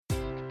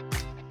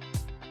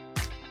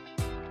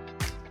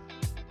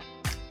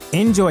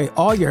Enjoy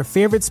all your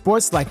favorite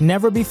sports like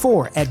never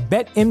before at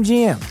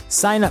BetMGM.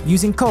 Sign up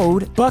using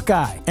code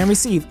Buckeye and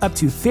receive up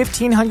to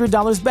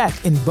 $1,500 back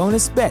in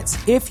bonus bets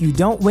if you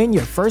don't win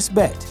your first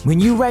bet. When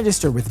you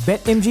register with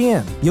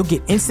BetMGM, you'll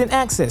get instant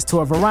access to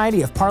a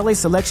variety of parlay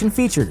selection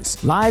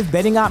features, live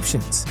betting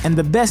options, and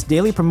the best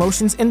daily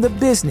promotions in the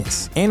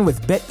business. And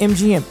with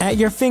BetMGM at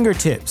your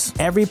fingertips,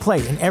 every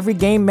play and every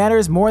game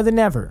matters more than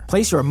ever.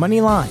 Place your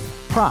money line,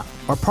 prop,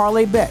 or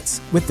parlay bets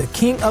with the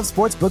king of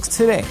sportsbooks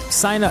today.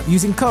 Sign up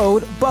using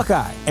code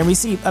Buckeye and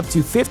receive up to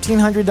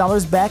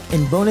 $1,500 back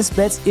in bonus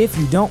bets if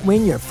you don't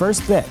win your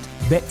first bet.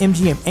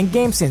 BetMGM and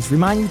GameSense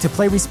remind you to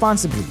play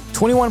responsibly.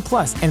 21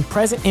 plus and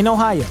present in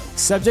Ohio,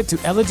 subject to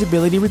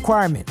eligibility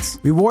requirements.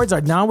 Rewards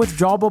are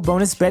non-withdrawable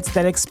bonus bets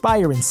that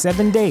expire in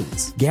 7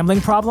 days. Gambling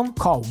problem?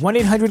 Call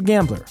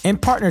 1-800-GAMBLER. In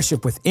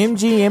partnership with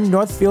MGM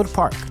Northfield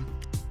Park.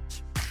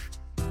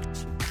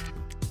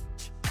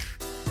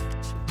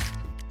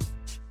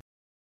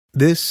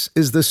 This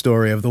is the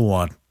story of the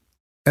one.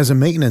 As a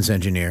maintenance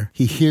engineer,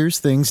 he hears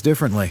things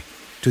differently.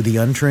 To the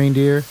untrained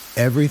ear,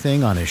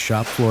 everything on his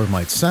shop floor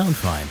might sound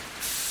fine,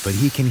 but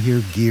he can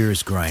hear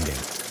gears grinding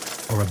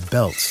or a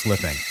belt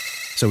slipping.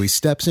 So he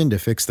steps in to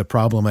fix the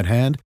problem at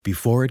hand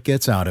before it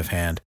gets out of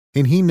hand.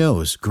 And he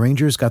knows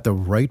Grainger's got the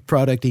right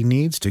product he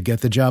needs to get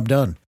the job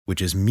done,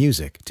 which is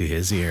music to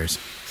his ears.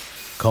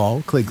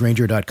 Call, click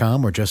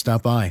Grainger.com, or just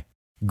stop by.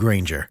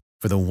 Grainger,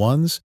 for the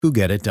ones who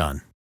get it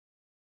done.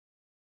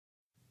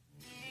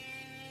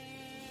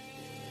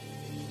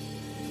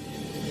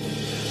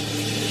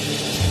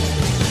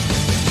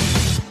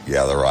 You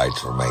have the right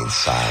to remain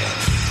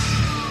silent.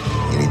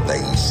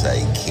 Anything you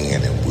say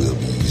can and will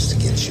be used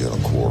against you in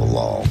a court of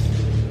law.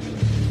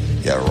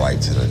 You have a right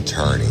to an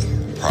attorney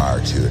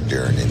prior to or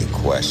during any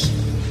question.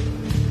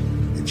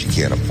 If you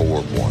can't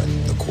afford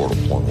one, the court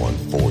will appoint one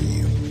for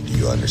you. Do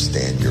you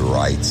understand your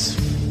rights?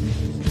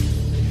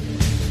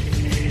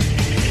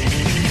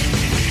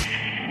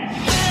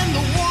 When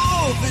the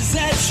wolf is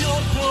at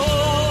your door,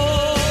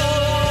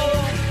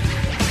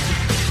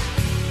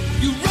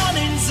 you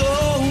running's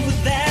over,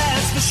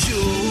 that's for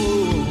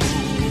sure.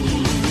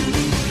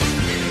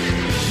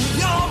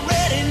 He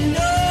already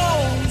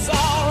knows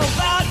all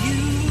about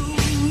you.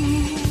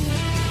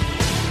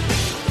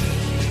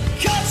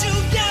 Cut you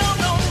down,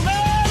 don't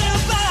murder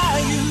by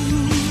you.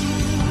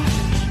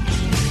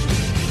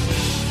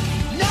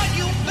 Now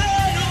you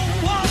better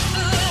walk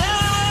the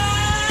line.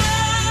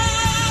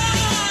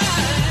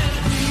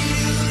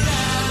 Real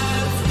life, real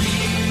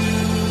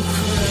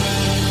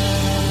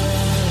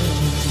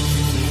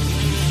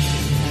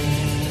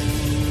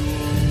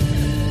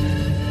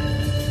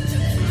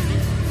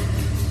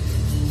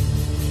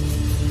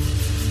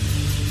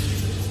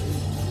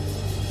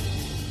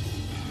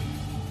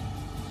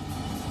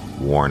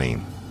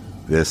Warning,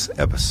 this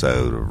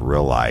episode of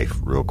Real Life,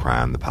 Real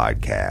Crime, the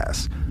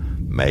podcast,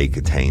 may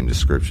contain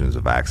descriptions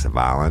of acts of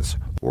violence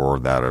or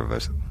that of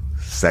a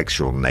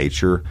sexual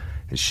nature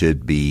and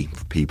should be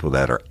for people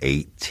that are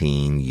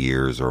 18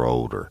 years or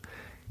older.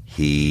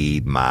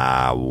 Heed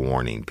my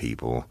warning,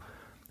 people.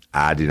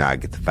 I do not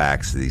get the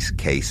facts of these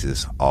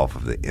cases off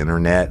of the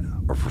internet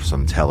or from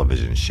some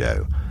television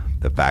show.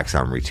 The facts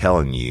I'm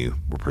retelling you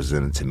were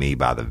presented to me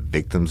by the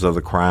victims of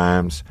the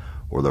crimes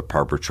or the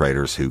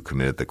perpetrators who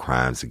committed the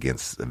crimes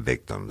against the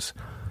victims.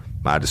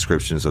 My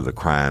descriptions of the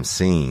crime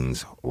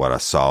scenes, what I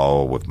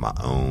saw with my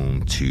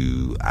own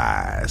two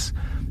eyes.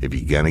 If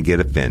you're going to get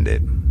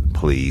offended,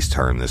 please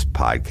turn this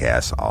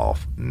podcast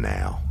off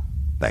now.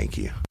 Thank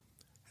you.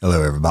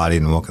 Hello, everybody,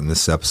 and welcome to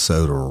this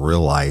episode of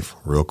Real Life,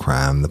 Real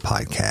Crime, the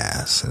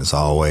podcast. And as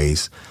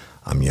always,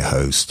 I'm your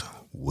host,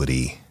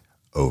 Woody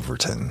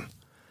Overton.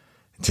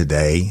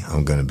 Today,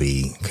 I'm going to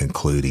be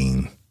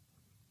concluding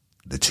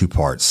the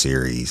two-part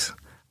series,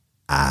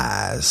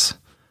 Eyes,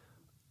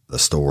 the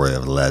story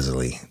of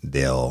Leslie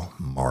Dale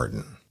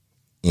Martin.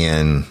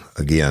 And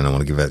again, I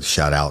want to give a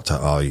shout out to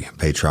all you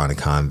Patreon and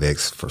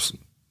convicts for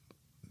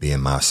being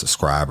my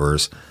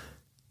subscribers.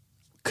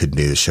 Couldn't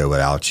do the show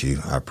without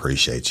you. I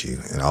appreciate you.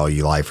 And all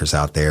you lifers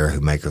out there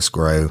who make us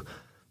grow,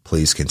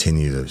 please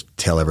continue to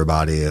tell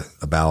everybody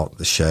about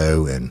the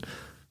show and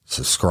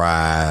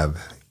subscribe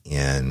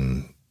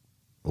and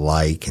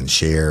like and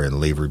share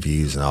and leave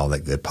reviews and all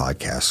that good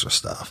podcaster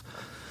stuff.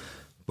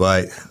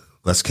 But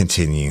let's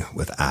continue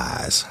with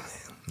Eyes.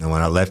 And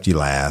when I left you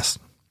last,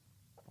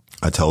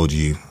 I told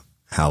you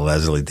how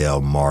Leslie Dale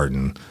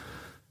Martin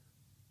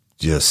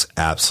just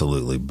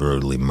absolutely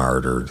brutally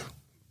murdered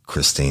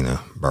Christina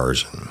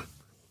Bergen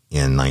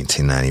in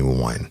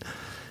 1991.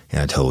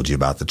 And I told you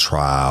about the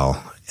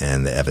trial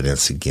and the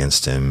evidence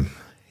against him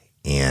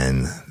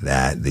and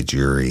that the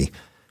jury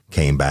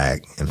came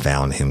back and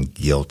found him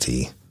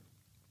guilty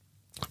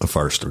of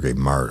first-degree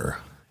murder.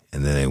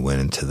 And then they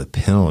went into the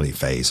penalty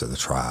phase of the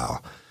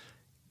trial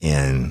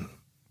and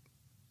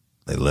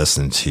they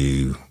listened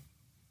to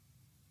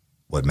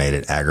what made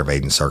it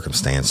aggravating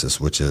circumstances,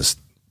 which is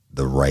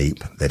the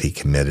rape that he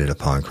committed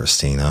upon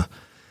Christina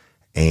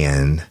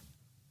and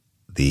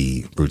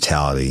the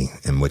brutality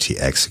in which he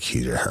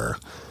executed her,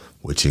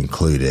 which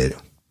included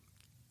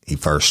He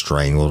first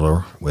strangled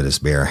her with his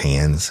bare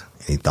hands,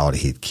 and he thought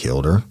he'd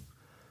killed her.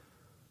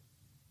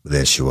 But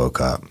then she woke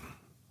up,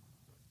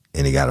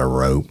 and he got a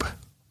rope,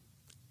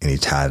 and he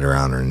tied her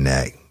around her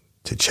neck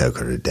to choke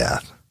her to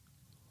death.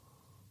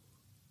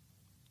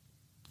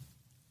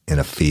 In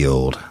a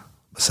field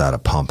beside a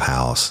pump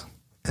house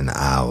in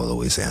Iowa,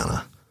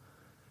 Louisiana.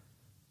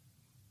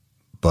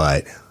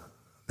 But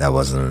that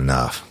wasn't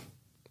enough.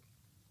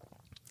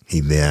 He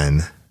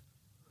then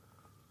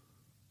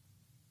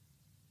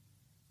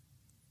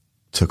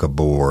took a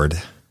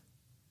board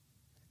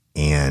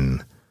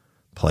and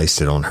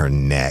placed it on her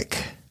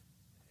neck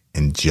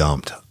and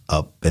jumped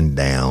up and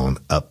down,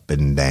 up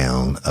and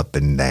down, up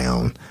and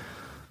down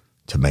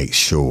to make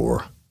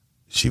sure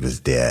she was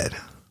dead.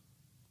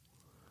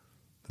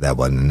 That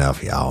wasn't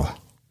enough, y'all.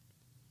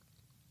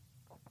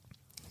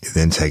 He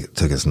then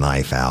took his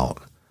knife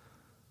out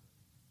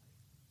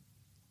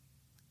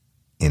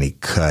and he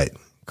cut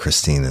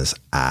Christina's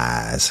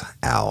eyes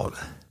out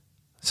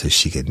so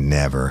she could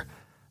never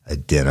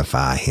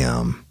identify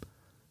him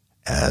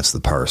as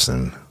the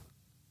person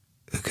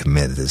who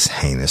committed these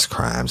heinous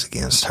crimes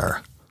against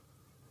her.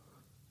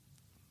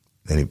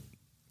 Then he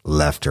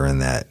left her in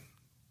that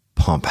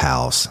pump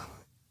house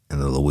in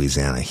the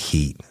Louisiana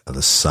heat of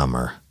the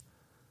summer,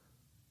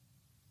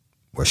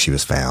 where she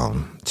was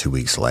found 2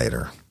 weeks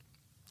later,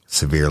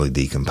 severely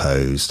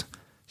decomposed.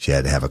 She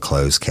had to have a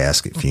closed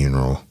casket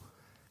funeral,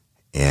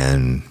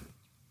 and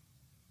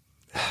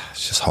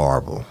it's just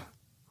horrible.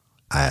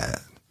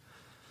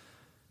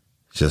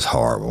 Just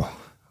horrible.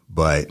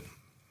 But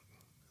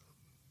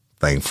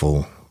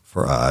thankful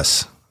for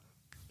us,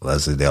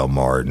 Leslie Dale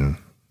Martin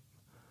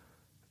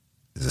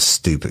is a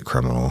stupid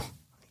criminal,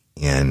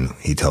 and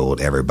he told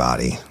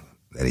everybody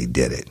that he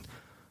did it.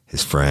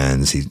 His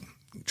friends, he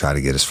tried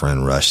to get his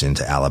friend Russian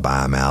to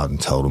alibi him out and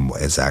told him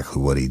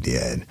exactly what he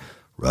did.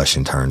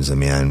 Russian turns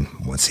him in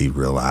once he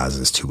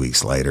realizes 2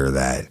 weeks later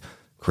that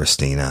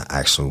Christina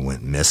actually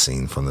went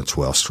missing from the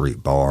 12th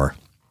Street bar.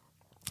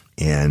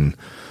 And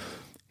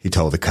he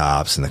told the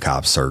cops, and the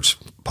cops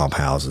searched pump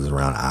houses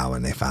around Iowa,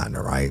 and they find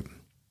her, right?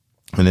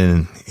 And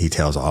then he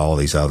tells all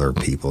these other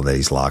people that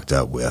he's locked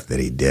up with that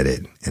he did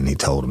it, and he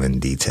told them in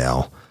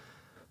detail,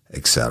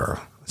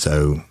 etc.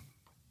 So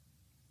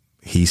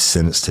he's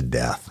sentenced to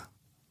death,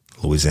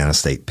 Louisiana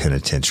State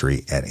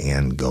Penitentiary at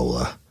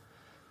Angola,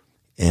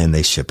 and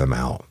they ship him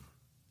out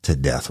to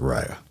death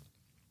row.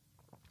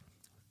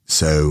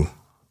 So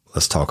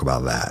let's talk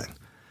about that.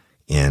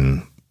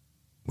 And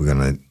we're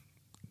going to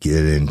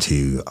get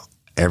into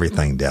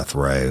everything death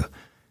row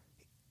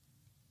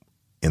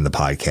in the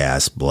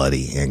podcast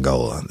Bloody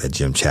Angola that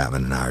Jim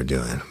Chapman and I are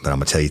doing. But I'm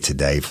going to tell you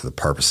today, for the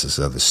purposes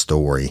of the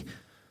story,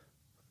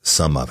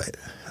 some of it.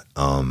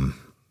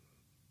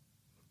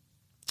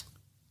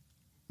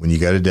 When you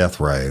go to death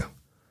row,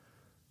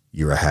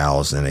 you are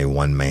housed in a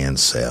one-man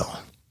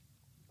cell.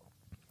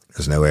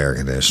 There's no air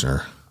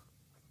conditioner.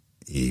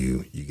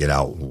 You get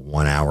out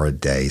 1 hour a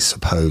day,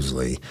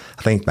 supposedly.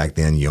 I think back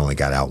then you only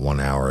got out 1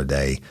 hour a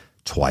day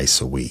twice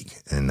a week,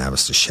 and that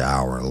was to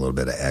shower and a little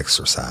bit of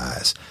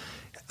exercise.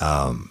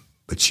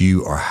 But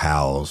you are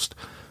housed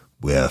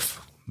with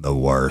the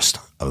worst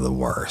of the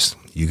worst.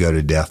 You go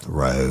to death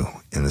row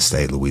in the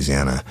state of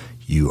Louisiana,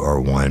 you are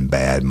one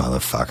bad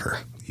motherfucker.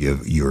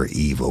 You are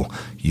evil.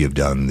 You have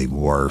done the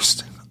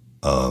worst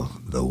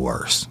of the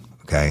worst,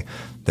 okay?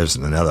 There's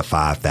another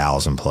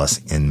 5,000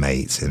 plus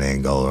inmates in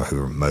Angola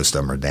who most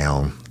of them are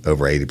down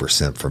over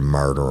 80% for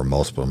murder or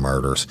multiple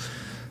murders.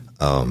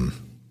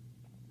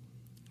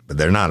 But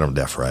they're not on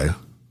death row.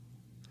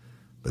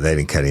 But they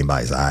didn't cut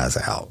anybody's eyes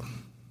out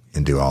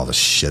and do all the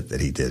shit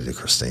that he did to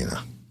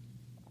Christina.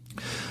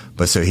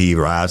 But so he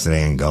arrives in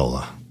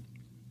Angola.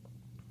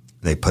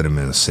 They put him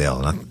in a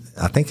cell. And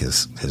I think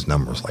his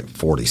number was like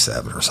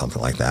 47 or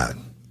something like that.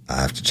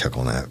 I have to check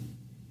on that.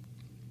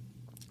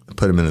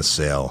 Put him in a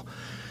cell.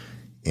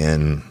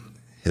 And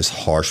his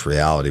harsh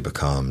reality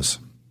becomes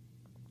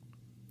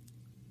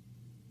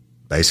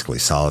basically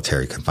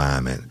solitary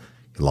confinement.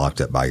 You're locked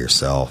up by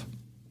yourself.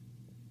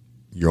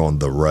 You're on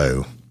the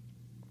row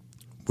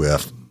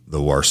with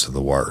the worst of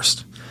the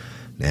worst.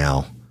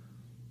 Now,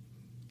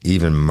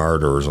 even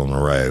murderers on the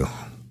row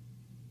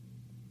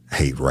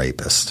hate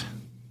rapists.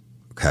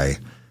 Okay?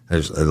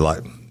 There's a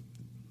lot,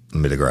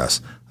 let me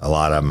digress. A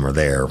lot of them are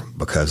there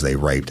because they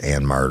raped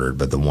and murdered,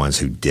 but the ones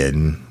who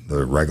didn't,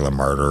 the regular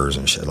murderers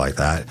and shit like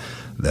that,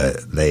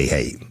 they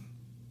hate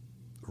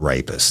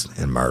rapists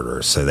and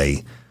murderers. So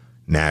they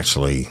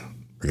naturally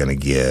are going to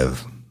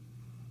give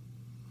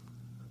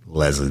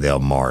Leslie Dale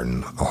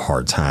Martin a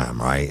hard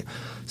time, right?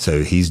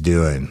 So he's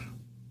doing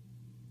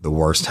the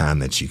worst time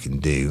that you can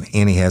do,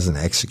 and he has an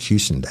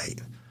execution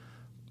date.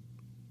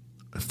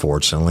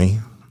 Unfortunately,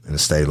 in the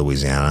state of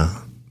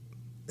Louisiana,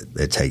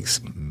 it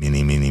takes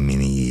many, many,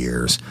 many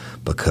years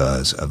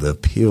because of the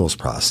appeals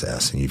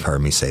process. And you've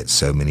heard me say it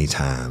so many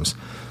times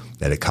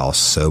that it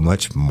costs so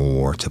much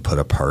more to put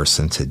a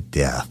person to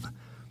death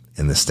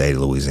in the state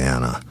of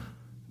Louisiana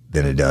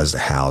than it does to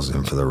house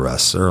them for the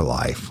rest of their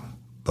life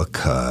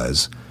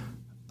because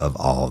of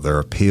all their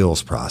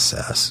appeals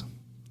process.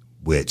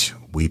 which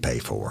we pay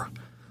for.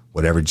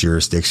 Whatever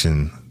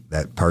jurisdiction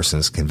that person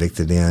is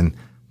convicted in,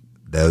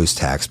 those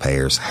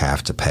taxpayers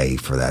have to pay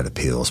for that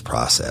appeals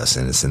process,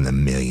 and it's in the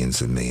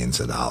millions and millions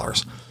of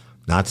dollars.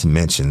 Not to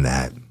mention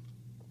that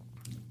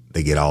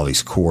they get all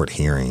these court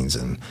hearings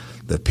and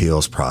the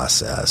appeals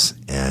process,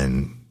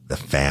 and the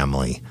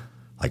family,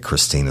 like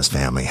Christina's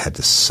family, had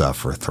to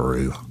suffer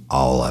through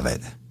all of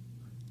it.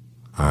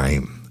 All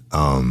right.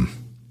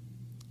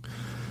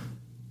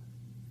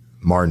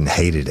 Martin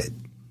hated it.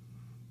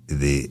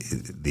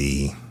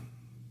 The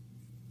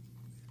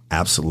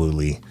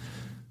absolutely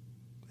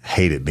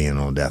hated being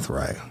on death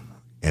row.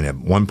 And at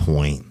one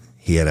point,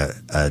 he had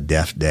a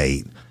death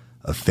date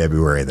of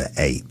February the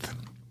 8th.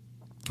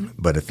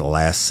 But at the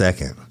last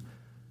second,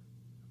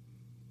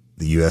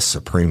 the U.S.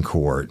 Supreme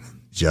Court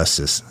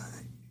Justice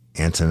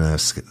Antonin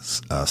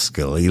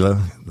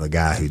Scalia, the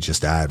guy who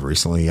just died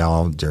recently,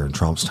 y'all, during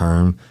Trump's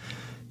term,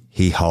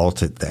 he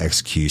halted the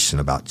execution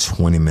about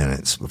 20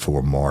 minutes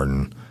before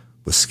Martin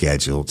was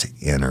scheduled to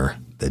enter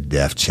the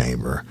death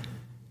chamber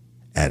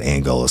at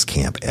Angola's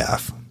Camp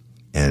F.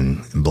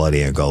 And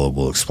Bloody Angola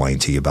will explain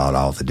to you about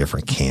all the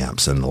different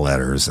camps and the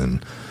letters,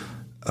 and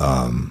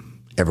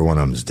every one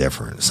of them is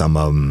different. Some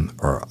of them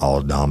are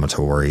all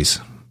dormitories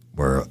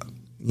where,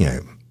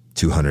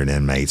 200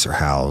 inmates are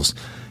housed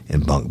in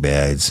bunk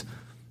beds.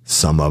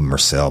 Some of them are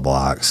cell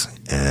blocks,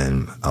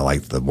 and I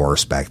like the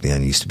worst back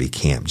then used to be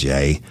Camp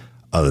J,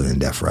 other than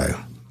death row.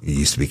 It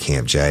used to be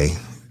Camp J,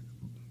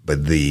 but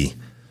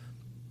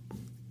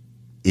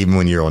even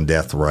when you're on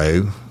death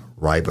row,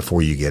 right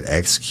before you get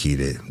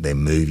executed, they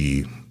move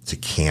you to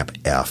Camp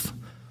F,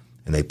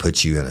 and they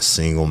put you in a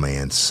single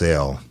man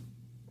cell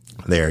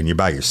there, and you're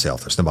by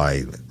yourself. There's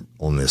nobody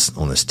on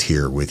this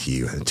tier with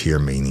you. A tier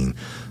meaning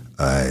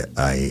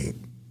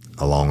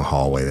a long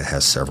hallway that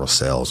has several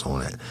cells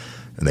on it,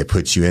 and they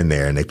put you in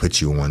there, and they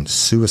put you on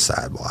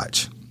suicide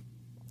watch.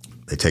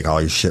 They take all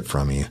your shit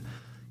from you,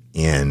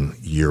 and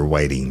you're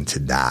waiting to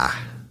die.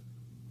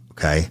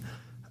 Okay,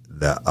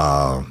 but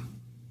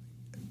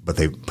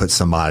they put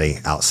somebody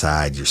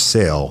outside your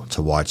cell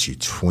to watch you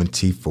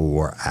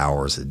 24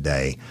 hours a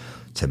day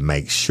to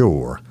make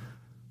sure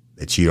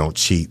that you don't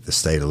cheat the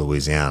state of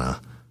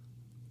Louisiana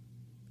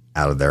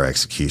out of their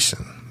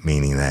execution,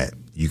 meaning that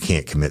you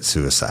can't commit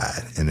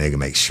suicide, and they can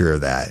make sure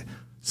of that.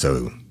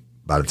 So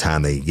by the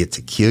time they get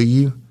to kill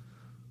you,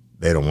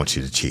 they don't want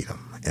you to cheat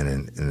them.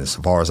 And as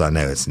far as I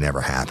know, it's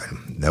never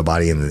happened.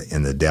 Nobody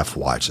in the death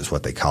watch is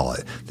what they call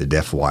it. The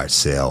death watch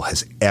cell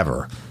has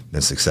ever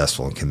been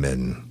successful in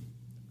committing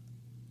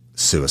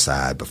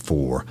suicide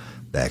before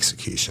the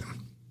execution.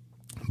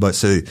 But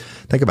so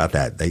think about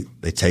that.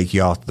 They take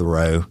you off the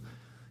row.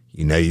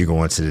 You're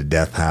going to the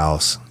death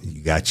house.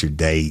 You got your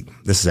date.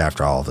 This is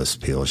after all this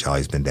appeals. Y'all,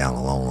 he's been down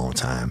a long, long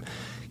time.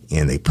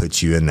 And they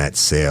put you in that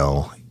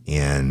cell,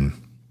 and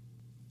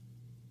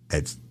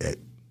at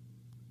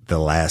the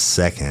last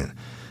second,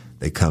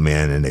 they come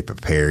in and they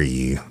prepare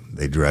you.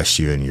 They dress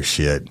you in your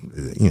shit,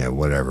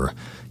 whatever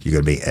you're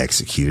going to be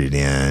executed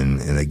in,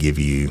 and they give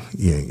you,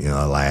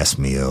 a last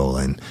meal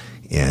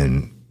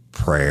and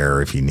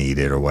prayer if you need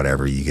it or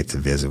whatever. You get to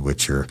visit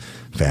with your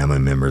family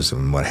members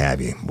and what have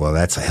you. Well,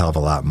 that's a hell of a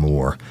lot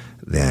more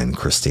than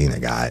Christina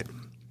got.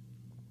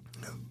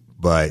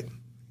 But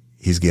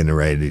he's getting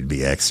ready to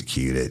be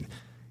executed,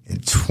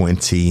 and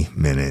 20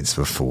 minutes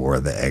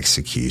before the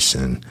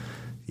execution,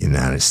 the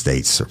United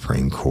States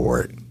Supreme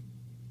Court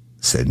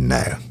said,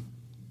 no,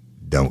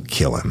 don't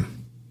kill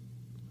him.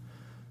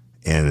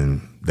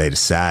 And they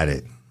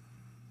decided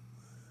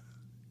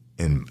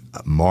in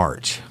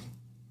March,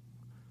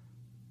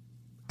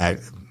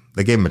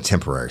 they gave him a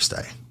temporary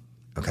stay,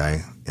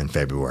 okay, in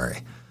February,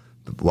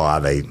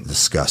 while they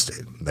discussed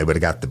it. They would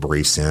have got the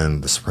briefs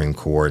in the Supreme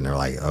Court, and they're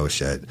like, oh,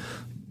 shit,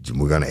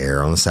 we're going to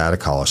err on the side of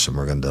caution.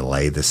 We're going to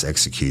delay this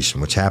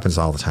execution, which happens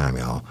all the time,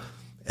 y'all.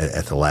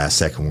 At the last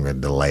second, we're going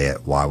to delay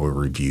it while we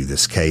review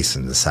this case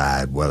and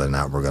decide whether or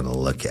not we're going to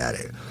look at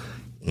it.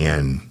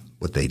 And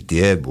what they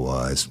did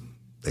was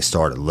they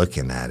started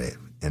looking at it.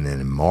 And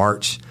then in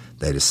March,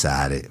 they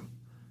decided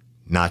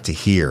not to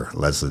hear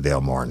Leslie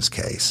Dale Martin's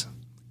case.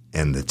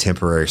 And the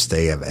temporary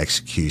stay of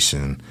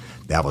execution,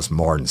 that was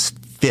Martin's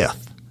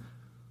 5th.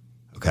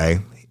 Okay?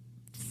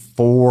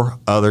 4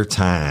 other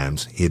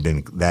times he had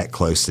been that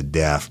close to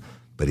death,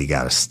 but he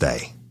got a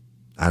stay.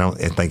 I don't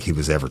think he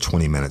was ever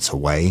 20 minutes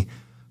away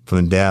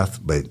from death,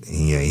 but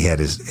he had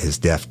his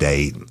death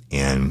date,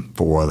 and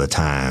 4 other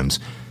times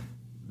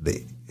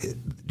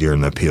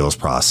during the appeals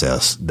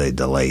process, they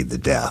delayed the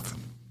death.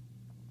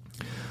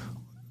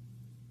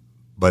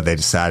 But they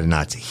decided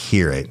not to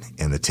hear it,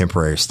 and the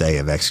temporary stay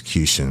of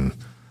execution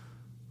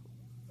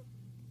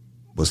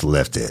was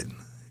lifted.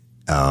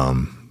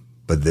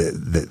 But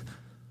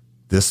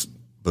this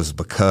was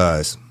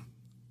because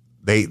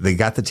they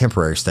got the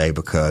temporary stay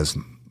because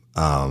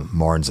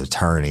Martin's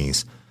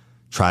attorneys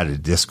tried to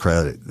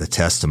discredit the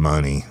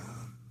testimony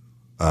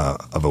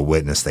of a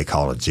witness they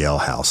called a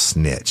jailhouse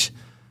snitch.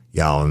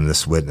 Y'all, and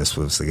this witness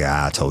was the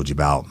guy I told you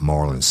about,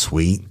 Marlon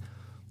Sweet.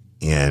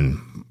 And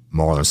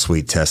Marlon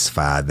Sweet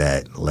testified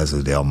that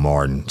Leslie Dale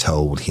Martin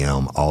told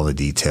him all the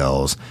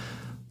details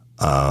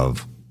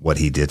of what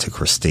he did to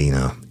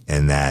Christina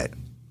and that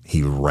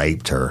he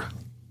raped her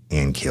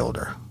and killed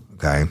her,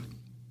 okay?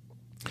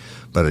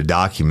 But a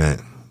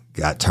document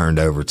got turned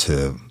over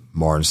to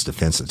Martin's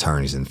defense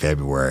attorneys in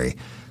February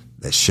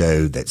that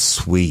showed that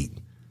Sweet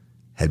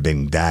had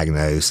been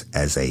diagnosed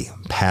as a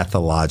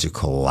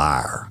pathological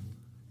liar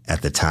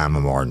at the time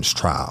of Martin's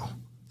trial.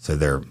 So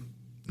they're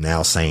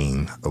now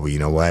saying, oh, well, you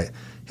know what?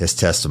 His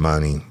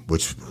testimony,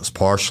 which was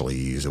partially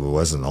used, it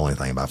wasn't the only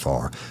thing by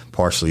far,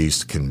 partially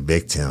used to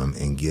convict him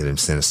and get him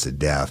sentenced to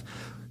death,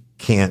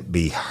 can't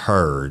be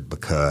heard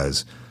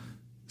because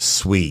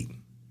Sweet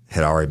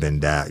had already been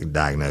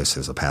diagnosed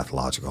as a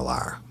pathological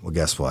liar. Well,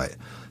 guess what?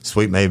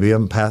 Sweet may be a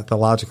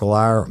pathological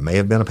liar, may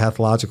have been a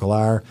pathological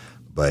liar,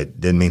 but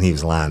didn't mean he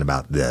was lying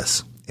about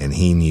this. And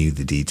he knew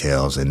the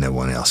details and no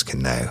one else can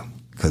know.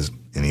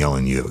 And he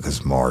only knew it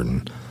because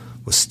Martin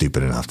was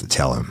stupid enough to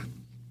tell him.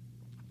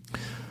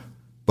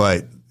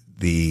 But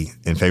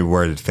in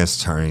February, the defense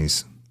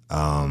attorneys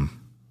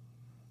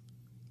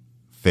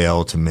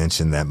failed to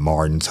mention that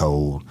Martin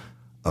told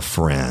a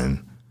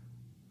friend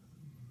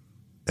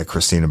that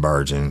Christina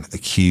Bergen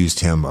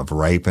accused him of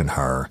raping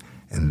her,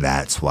 and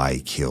that's why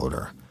he killed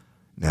her.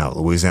 Now,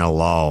 Louisiana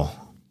law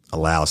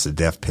allows the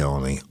death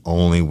penalty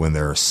only when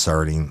there are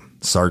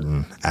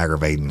certain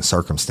aggravating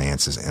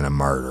circumstances in a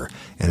murder.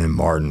 And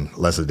in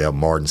Leslie Dale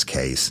Martin's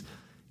case,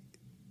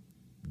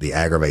 the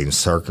aggravating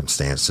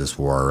circumstances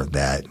were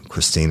that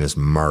Christina's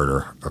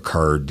murder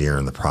occurred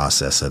during the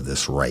process of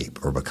this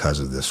rape or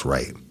because of this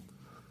rape.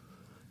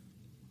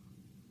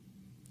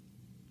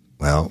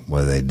 Well,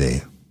 what do?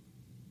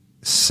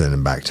 Send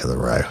him back to the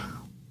row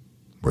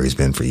where he's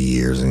been for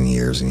years and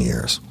years and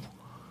years.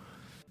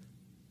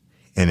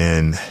 And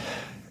then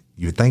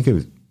you would think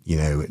of,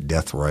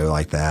 death row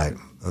like that.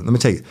 Let me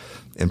tell you,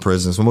 in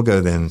prisons, and we'll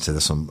go then into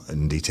this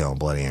in detail in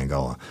Bloody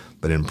Angola,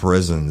 but in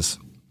prisons,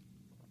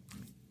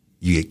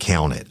 you get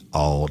counted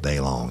all day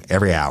long,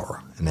 every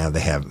hour. And now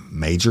they have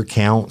major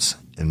counts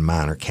and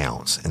minor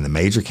counts. And the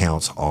major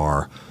counts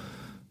are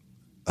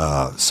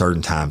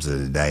certain times of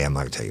the day. I'm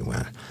not going to tell you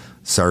when.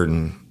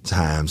 Certain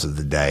times of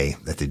the day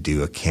that they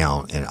do a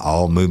count, and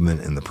all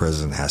movement in the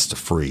prison has to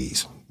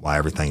freeze while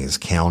everything is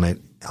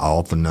counted,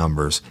 all the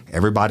numbers.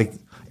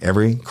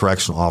 Every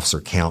correctional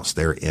officer counts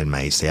their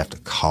inmates. They have to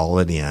call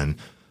it in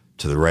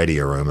to the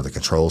radio room or the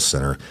control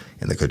center,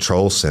 and the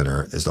control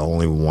center is the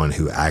only one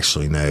who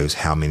actually knows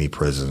how many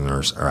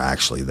prisoners are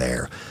actually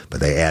there. But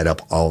they add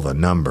up all the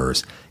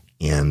numbers,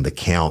 and the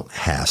count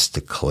has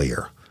to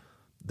clear.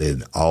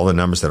 All the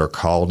numbers that are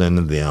called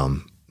into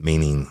them,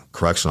 meaning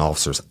correctional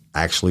officers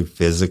actually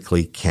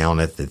physically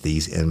counted that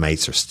these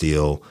inmates are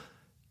still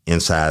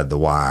inside the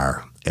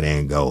wire at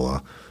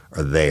Angola,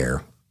 are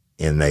there,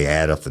 and they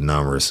add up the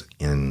numbers,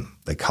 and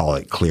they call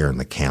it clearing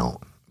the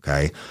count,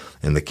 okay?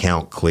 And the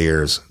count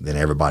clears, then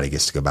everybody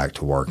gets to go back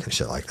to work and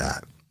shit like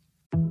that.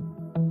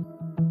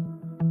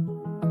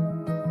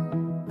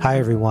 Hi,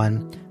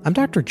 everyone. I'm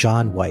Dr.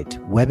 John White,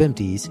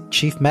 WebMD's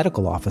Chief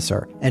Medical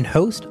Officer and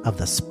host of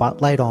the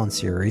Spotlight On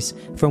series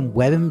from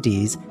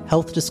WebMD's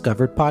Health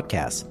Discovered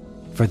podcast.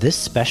 For this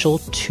special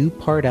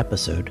 2-part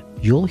episode,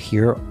 you'll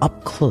hear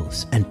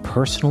up-close and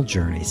personal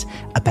journeys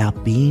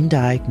about being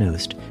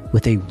diagnosed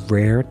with a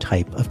rare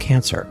type of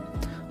cancer,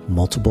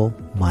 multiple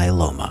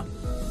myeloma.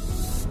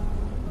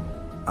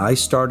 I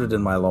started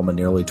in myeloma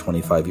nearly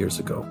 25 years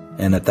ago,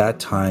 and at that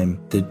time,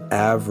 the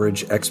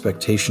average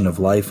expectation of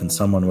life in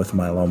someone with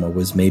myeloma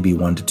was maybe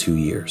 1 to 2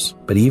 years.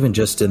 But even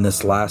just in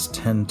this last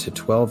 10 to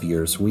 12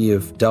 years, we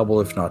have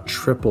doubled, if not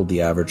tripled,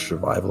 the average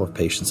survival of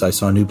patients. I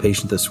saw a new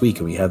patient this week,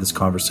 and we had this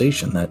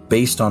conversation that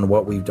based on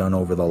what we've done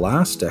over the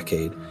last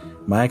decade,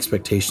 my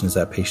expectation is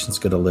that patient's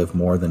going to live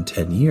more than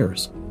 10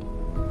 years.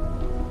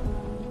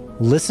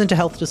 Listen to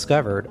Health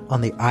Discovered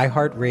on the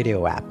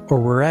iHeartRadio app or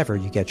wherever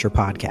you get your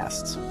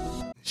podcasts.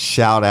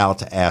 Shout out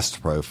to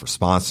Astepro for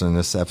sponsoring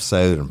this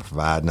episode and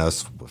providing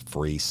us with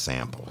free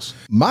samples.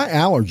 My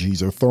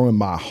allergies are throwing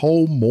my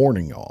whole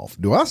morning off.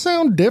 Do I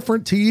sound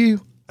different to you?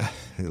 A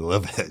little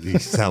bit. You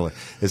sound like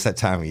it's that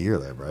time of year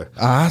there, bro.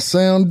 I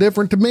sound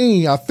different to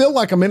me. I feel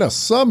like I'm in a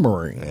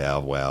submarine. Yeah,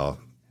 well,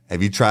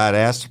 have you tried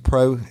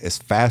Astepro? It's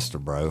faster,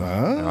 bro.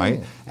 Oh.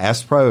 Right?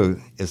 Astepro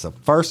is the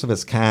first of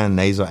its kind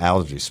nasal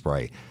allergy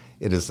spray.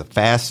 It is the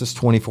fastest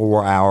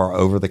 24-hour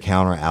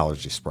over-the-counter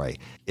allergy spray.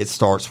 It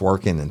starts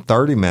working in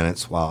 30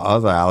 minutes while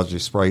other allergy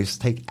sprays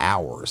take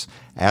hours.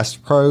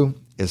 Astepro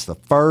is the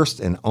first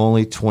and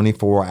only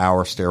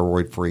 24-hour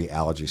steroid-free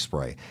allergy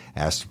spray.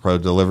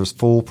 Astepro delivers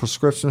full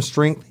prescription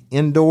strength,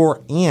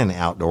 indoor and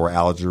outdoor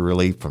allergy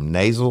relief from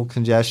nasal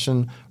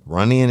congestion,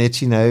 runny and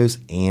itchy nose,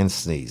 and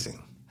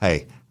sneezing.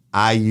 Hey,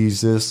 I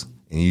use this,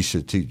 and you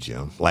should too,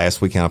 Jim.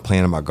 Last weekend I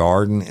planted my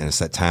garden, and it's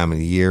that time of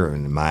the year,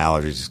 and my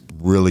allergies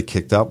really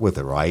kicked up with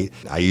it, right?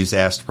 I use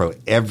Astepro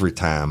every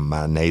time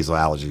my nasal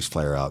allergies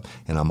flare up,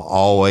 and I'm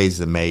always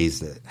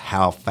amazed at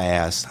how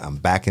fast I'm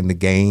back in the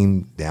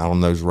game, down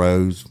on those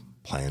roads,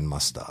 playing my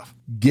stuff.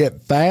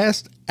 Get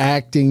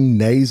fast-acting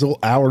nasal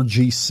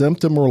allergy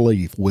symptom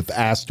relief with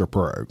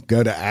Astepro.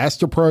 Go to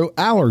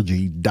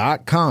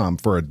AsteproAllergy.com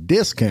for a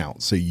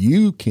discount so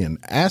you can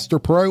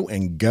Astepro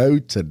and go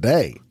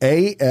today.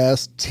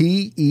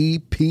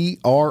 ASTEPRO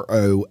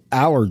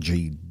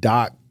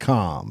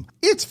allergy.com.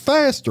 It's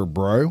faster,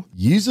 bro.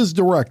 Use as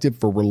directed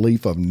for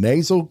relief of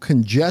nasal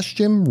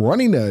congestion,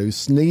 runny nose,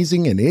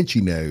 sneezing, and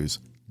itchy nose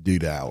due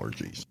to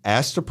allergies.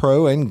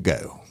 Astepro and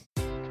go.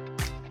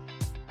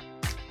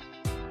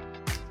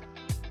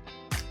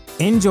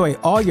 Enjoy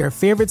all your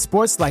favorite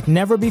sports like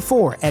never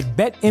before at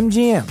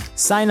BetMGM.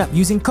 Sign up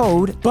using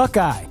code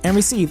Buckeye and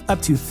receive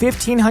up to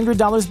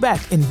 $1,500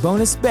 back in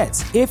bonus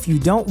bets if you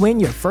don't win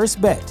your first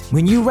bet.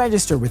 When you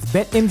register with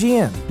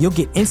BetMGM, you'll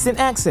get instant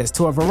access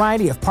to a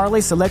variety of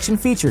parlay selection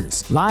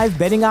features, live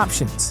betting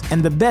options,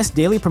 and the best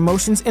daily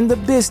promotions in the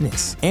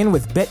business. And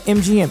with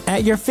BetMGM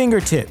at your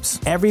fingertips,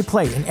 every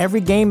play and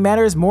every game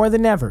matters more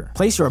than ever.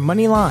 Place your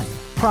money line,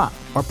 prop,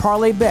 or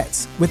parlay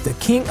bets with the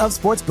king of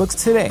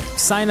sportsbooks today.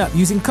 Sign up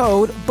using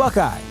code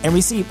Buckeye and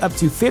receive up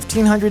to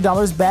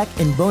 $1,500 back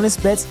in bonus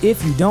bets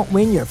if you don't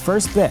win your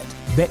first bet.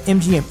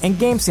 BetMGM and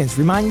GameSense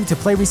remind you to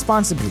play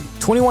responsibly.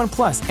 21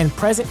 plus and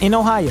present in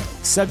Ohio,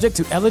 subject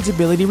to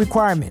eligibility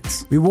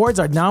requirements. Rewards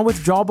are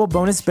non-withdrawable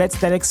bonus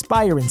bets that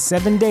expire in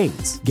 7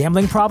 days.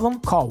 Gambling problem?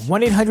 Call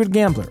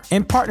 1-800-GAMBLER.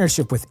 In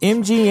partnership with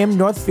MGM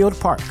Northfield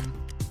Park.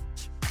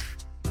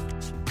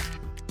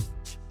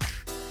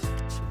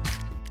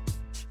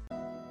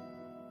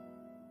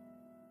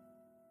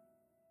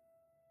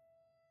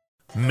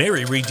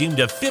 Mary redeemed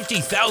a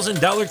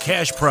 $50,000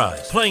 cash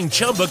prize playing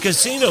Chumba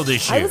Casino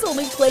this year. I was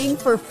only playing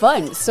for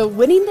fun, so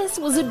winning this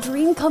was a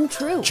dream come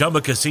true.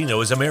 Chumba Casino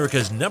is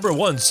America's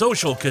 #1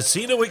 social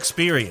casino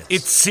experience.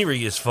 It's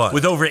serious fun.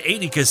 With over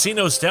 80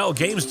 casino-style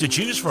games to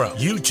choose from,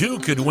 you too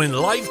could win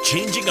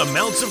life-changing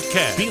amounts of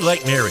cash. Be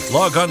like Mary.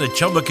 Log on to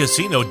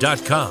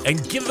ChumbaCasino.com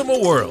and give them a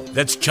whirl.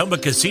 That's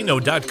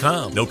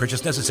ChumbaCasino.com. No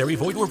purchase necessary.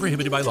 Void where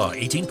prohibited by law.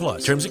 18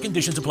 plus. Terms and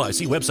conditions apply.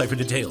 See website for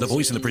details. The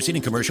voice in the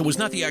preceding commercial was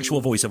not the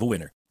actual voice of a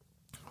winner.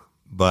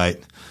 But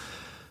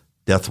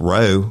death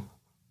row,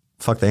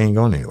 fuck, they ain't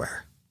going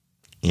anywhere.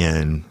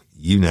 And,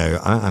 you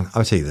know,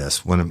 I'll tell you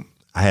this. When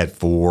I had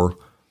 4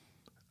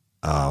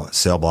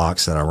 cell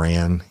blocks that I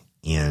ran,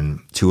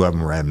 and 2 of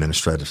them were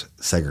administrative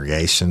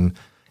segregation,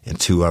 and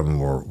 2 of them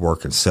were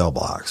working cell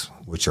blocks,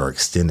 which are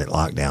extended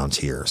lockdown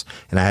tiers.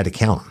 And I had to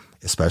count them,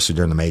 especially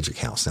during the major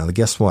counts. Now,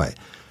 guess what?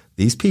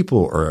 These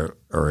people are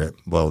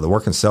the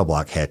working cell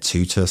block had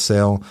 2 to a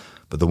cell,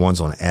 but the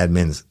ones on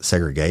admin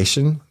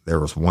segregation, there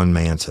was 1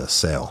 man to a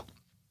cell.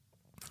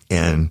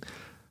 And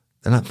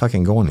they're not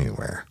fucking going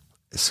anywhere.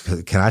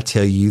 Can I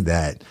tell you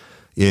that?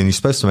 And you're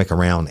supposed to make a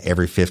round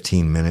every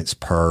 15 minutes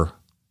per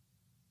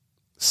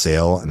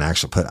cell and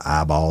actually put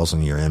eyeballs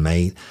on your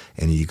inmate,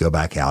 and you go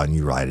back out and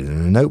you write it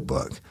in a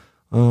notebook.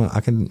 I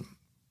can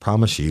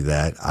promise you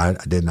that I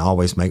didn't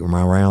always make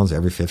my rounds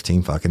every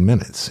 15 fucking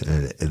minutes.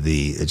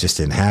 It just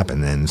didn't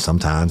happen. And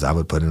sometimes I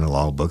would put in a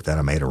logbook that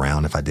I made a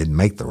round if I didn't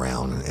make the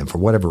round. And for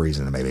whatever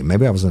reason,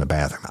 maybe I was in the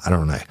bathroom. I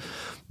don't know.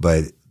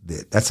 But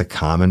that's a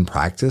common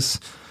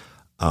practice.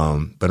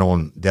 But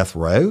on death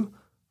row,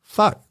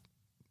 fuck,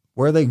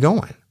 where are they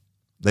going?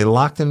 They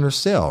locked in their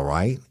cell,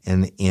 right?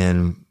 And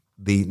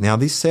now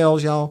these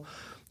cells, y'all,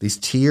 these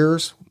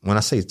tiers, when I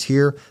say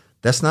tier,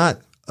 that's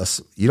not,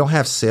 you don't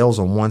have cells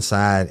on one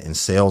side and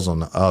cells on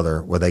the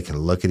other where they can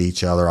look at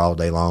each other all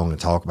day long and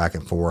talk back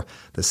and forth.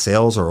 The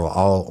cells are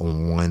all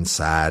on one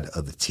side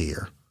of the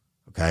tier.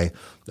 Okay.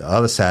 The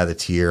other side of the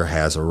tier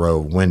has a row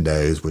of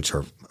windows, which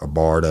are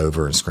barred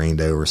over and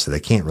screened over, so they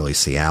can't really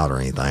see out or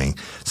anything.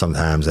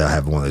 Sometimes they'll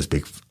have one of those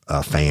big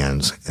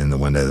fans in the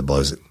window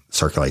that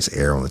circulates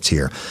air on the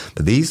tier.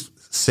 But these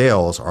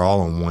cells are all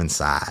on one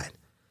side.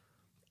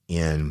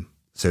 And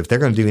so if they're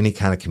going to do any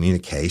kind of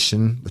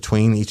communication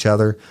between each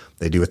other,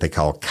 they do what they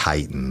call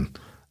kiting.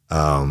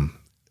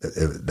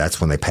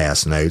 That's when they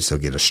pass notes. They'll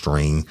get a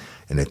string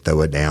and they throw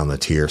it down the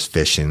tiers,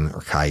 fishing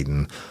or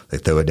kiting. They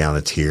throw it down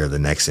the tier. The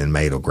next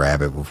inmate will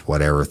grab it with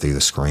whatever through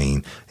the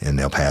screen, and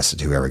they'll pass it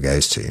to whoever it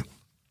goes to.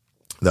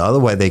 The other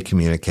way they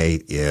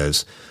communicate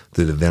is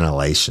through the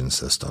ventilation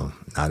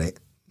system,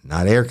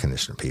 not air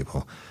conditioner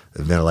people.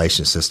 The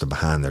ventilation system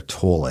behind their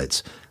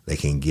toilets. They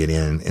can get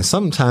in, and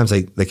sometimes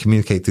they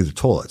communicate through the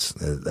toilets.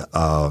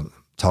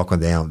 Talking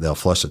down, they'll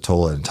flush the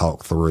toilet and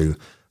talk through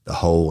the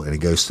hole, and it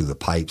goes through the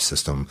pipe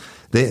system.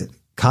 The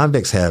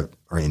convicts are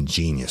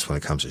ingenious when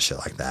it comes to shit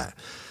like that.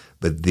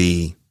 But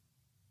the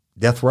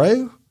death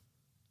row,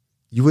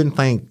 you wouldn't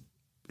think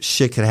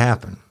shit could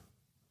happen,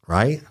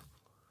 right?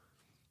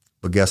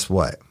 But guess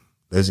what?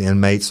 Those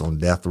inmates on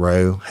death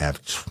row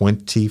have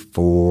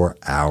 24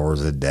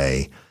 hours a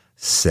day,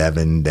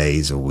 7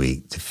 days a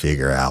week to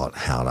figure out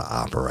how to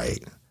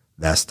operate.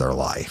 That's their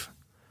life.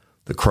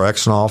 The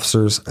correctional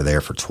officers are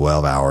there for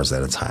 12 hours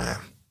at a time.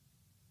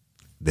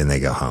 Then they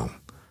go home.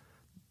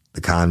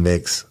 The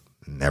convicts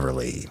never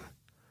leave.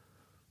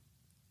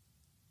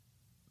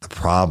 The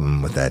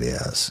problem with that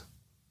is,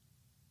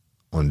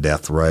 on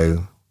death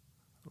row,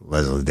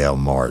 Leslie Dale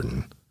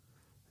Martin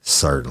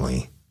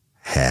certainly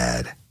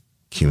had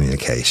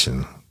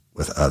communication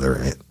with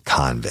other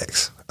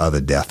convicts,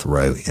 other death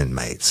row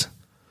inmates.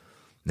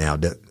 Now,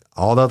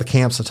 all the other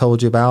camps I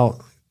told you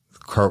about,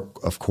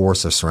 of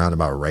course, are surrounded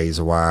by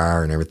razor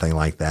wire and everything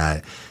like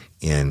that.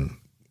 In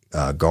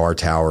guard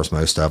towers,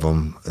 most of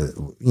them,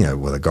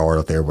 with a guard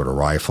up there with a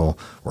rifle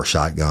or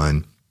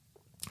shotgun.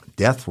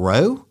 Death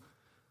row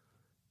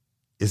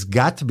has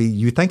got to be,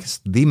 you think it's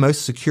the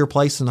most secure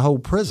place in the whole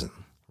prison,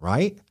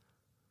 right?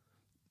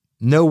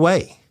 No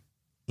way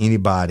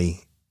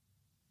anybody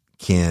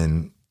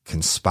can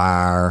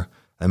conspire.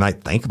 They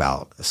might think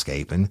about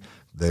escaping.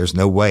 There's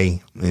no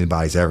way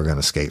anybody's ever going to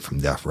escape from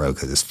death row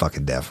because it's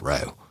fucking death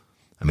row.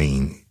 I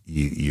mean,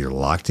 you're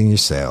locked in your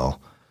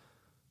cell.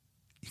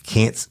 You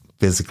can't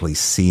physically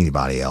see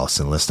anybody else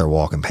unless they're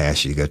walking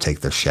past you to go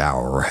take their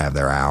shower or have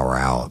their hour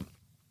out.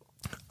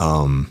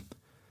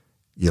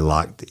 You're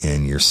locked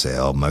in your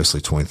cell mostly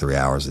 23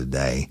 hours a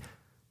day.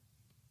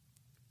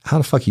 How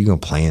the fuck are you going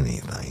to plan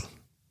anything?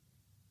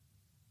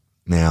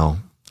 Now,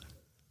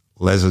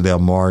 Leslie Dale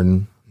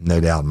Martin, no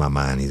doubt in my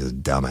mind, he's a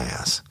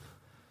dumbass.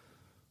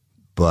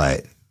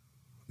 But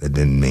that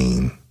didn't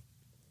mean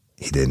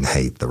he didn't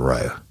hate the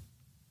row.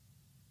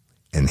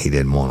 And he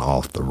didn't want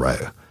off the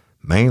row.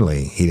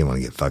 Mainly, he didn't want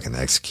to get fucking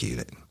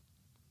executed.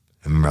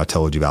 Remember I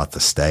told you about the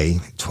stay?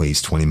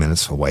 He's 20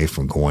 minutes away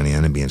from going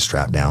in and being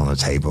strapped down on a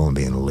table and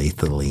being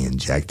lethally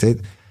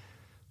injected.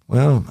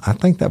 Well, I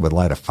think that would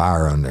light a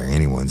fire under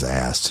anyone's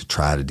ass to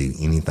try to do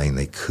anything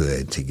they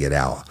could to get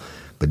out.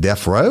 But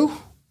death row?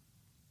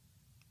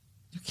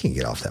 You can't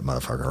get off that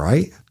motherfucker,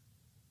 right?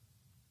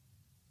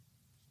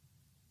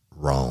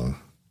 Wrong.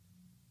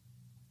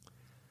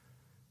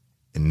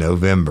 In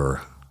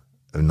November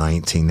of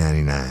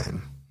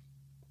 1999,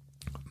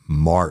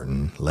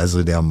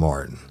 Leslie Dale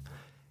Martin,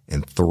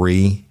 and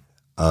 3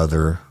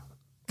 other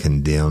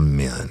condemned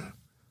men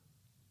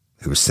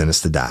who were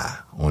sentenced to die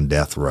on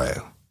death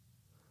row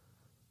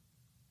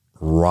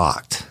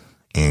rocked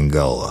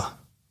Angola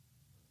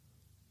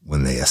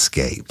when they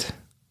escaped.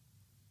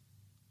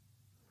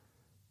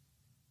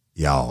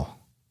 Y'all,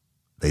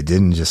 they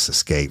didn't just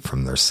escape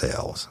from their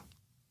cells.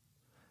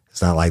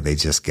 It's not like they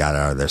just got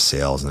out of their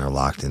cells and they're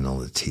locked in on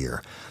the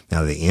tier.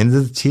 Now, the end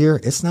of the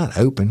tier, it's not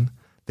open.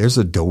 There's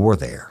a door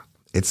there.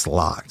 It's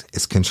locked.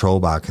 It's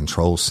controlled by a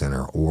control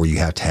center, or you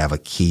have to have a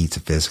key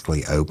to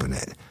physically open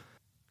it.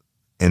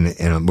 And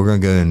we're going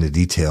to go into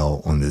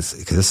detail on this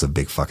because this is a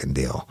big fucking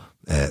deal.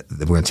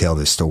 We're going to tell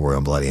this story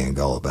on Bloody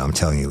Angola, but I'm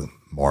telling you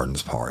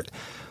Martin's part.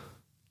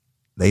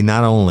 They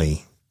not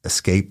only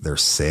escaped their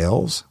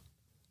cells,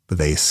 but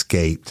they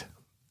escaped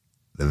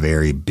the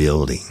very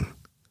building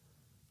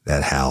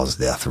that housed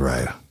death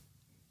row.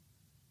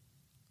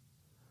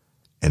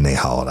 And they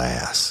hauled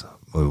ass.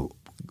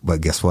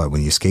 But guess what?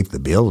 When you escape the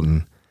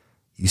building,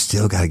 you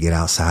still got to get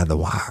outside the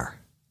wire.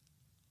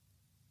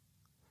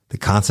 The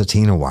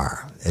concertina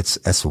wire.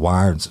 It's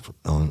wired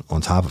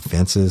on top of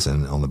fences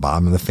and on the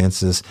bottom of the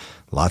fences.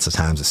 Lots of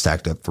times it's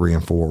stacked up 3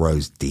 and 4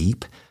 rows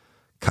deep.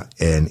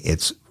 And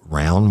it's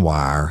round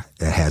wire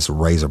that has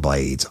razor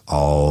blades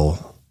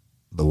all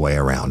the way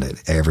around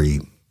it. Every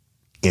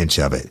inch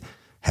of it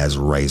has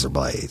razor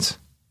blades.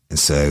 And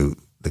so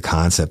the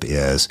concept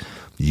is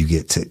you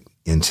get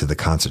into the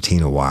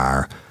concertina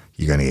wire,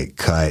 you're going to get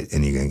cut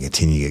and you're going to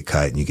continue to get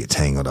cut and you get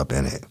tangled up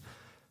in it.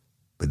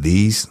 But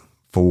these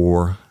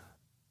 4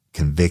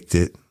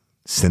 convicted,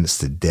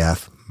 sentenced to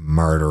death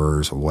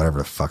murderers or whatever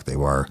the fuck they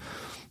were,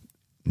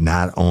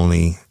 not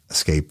only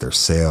escaped their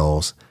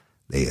cells,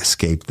 they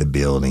escaped the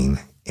building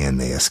and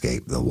they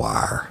escaped the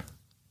wire.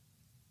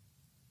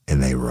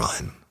 And they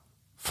run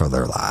for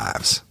their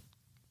lives.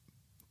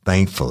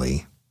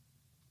 Thankfully,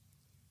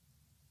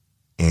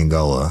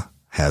 Angola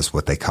has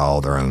what they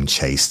call their own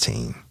chase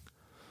team.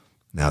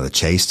 Now, the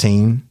chase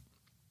team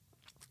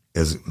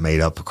is made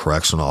up of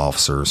correctional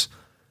officers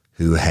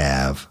who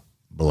have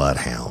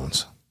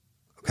bloodhounds,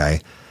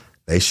 okay?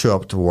 They show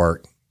up to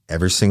work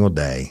every single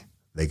day.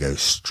 They go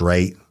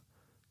straight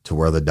to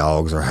where the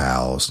dogs are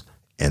housed,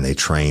 and they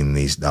train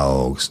these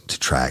dogs to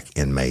track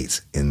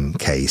inmates in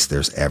case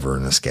there's ever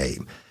an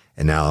escape.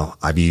 And now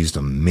I've used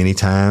them many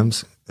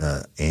times,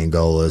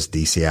 Angola's,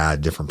 DCI,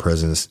 different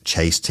prisons,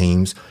 chase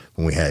teams.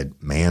 When we had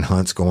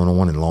manhunts going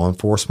on in law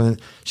enforcement,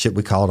 shit,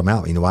 we called them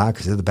out. You know why?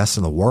 Because they're the best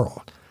in the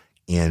world.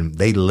 And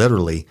they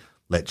literally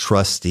let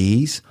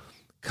trustees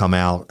come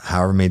out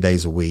however many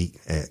days a week,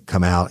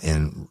 come out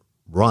and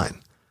run.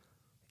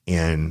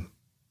 And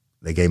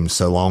they gave them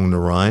so long to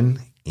run,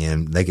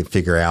 and they could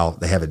figure out,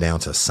 they have it down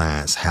to a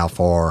science, how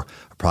far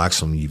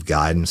approximately you've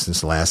gotten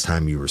since the last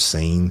time you were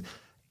seen.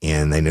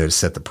 And they know to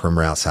set the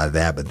perimeter outside of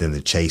that, but then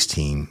the chase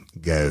team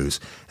goes,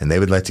 and they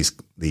would let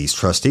these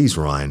trustees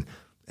run,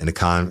 and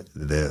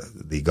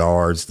the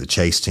guards, the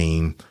chase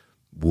team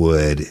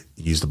would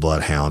use the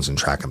bloodhounds and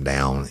track them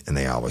down, and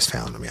they always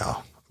found them,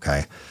 y'all.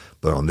 Okay,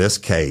 but on this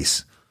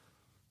case,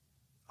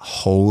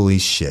 holy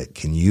shit!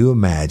 Can you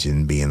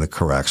imagine being the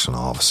correctional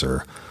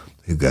officer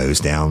who goes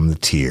down the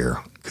tier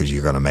because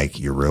you're going to make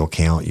your real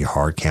count, your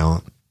hard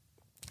count,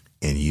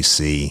 and you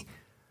see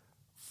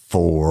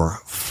 4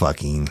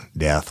 fucking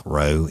death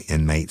row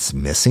inmates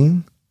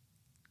missing.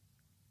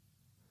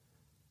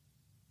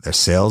 Their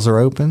cells are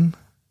open,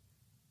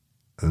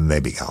 and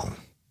they be gone.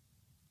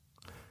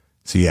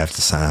 So you have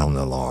to sound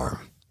the alarm,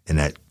 and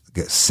that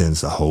sends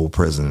the whole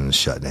prison to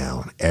shut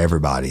down.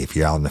 Everybody, if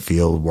you're out in the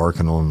field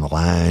working on the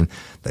line,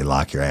 they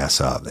lock your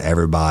ass up.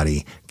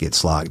 Everybody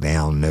gets locked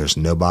down. There's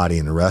nobody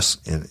in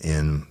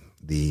the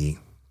the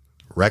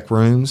rec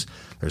rooms.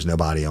 There's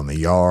nobody on the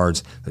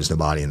yards. There's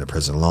nobody in the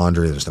prison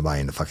laundry. There's nobody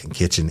in the fucking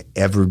kitchen.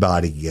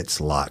 Everybody gets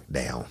locked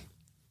down.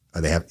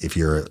 If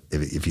you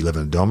live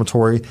in a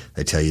dormitory,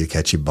 they tell you to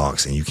catch your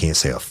bunks, and you can't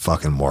say a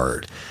fucking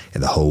word,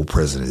 and the whole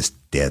prison is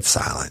dead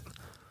silent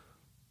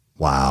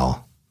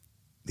while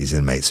these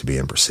inmates are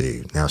being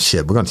pursued. Now,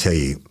 shit, we're going to tell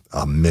you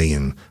a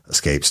million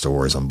escape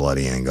stories on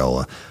Bloody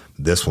Angola.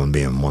 This one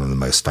being one of the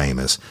most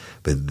famous,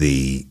 but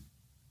they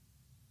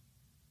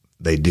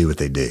do what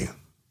they do.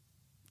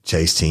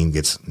 Chase team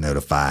gets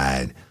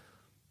notified.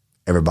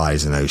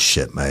 Everybody's in oh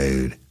shit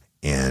mode,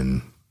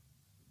 and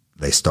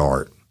they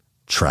start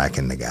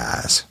tracking the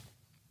guys.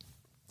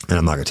 And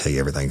I'm not going to tell you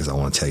everything because I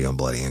want to tell you on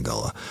Bloody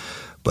Angola.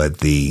 But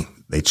they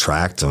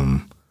tracked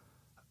them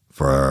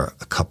for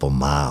a couple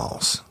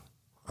miles.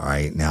 All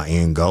right. Now,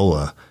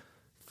 Angola,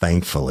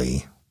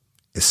 thankfully,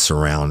 is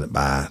surrounded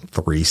by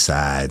 3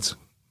 sides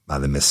by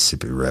the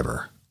Mississippi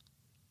River.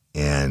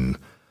 And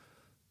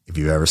if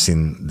you've ever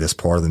seen this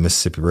part of the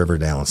Mississippi River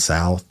down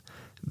south,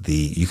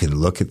 you can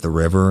look at the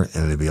river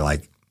and it'll be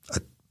like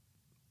a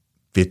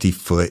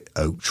 50-foot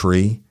oak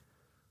tree.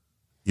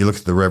 You look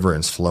at the river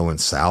and it's flowing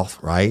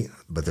south, right?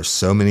 But there's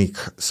so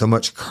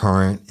much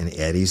current and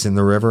eddies in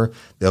the river.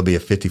 There'll be a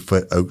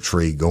 50-foot oak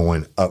tree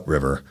going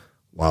upriver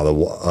while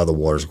the other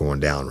water's going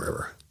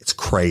downriver. It's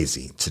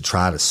crazy. To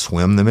try to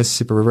swim the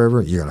Mississippi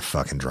River, you're going to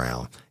fucking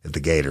drown if the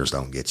gators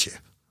don't get you,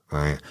 all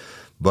right?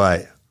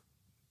 But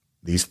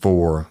these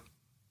 4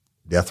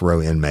 death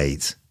row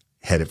inmates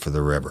headed for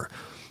the river.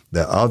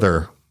 The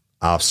other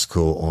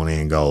obstacle on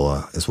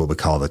Angola is what we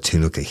call the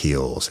Tunica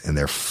Hills, and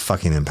they're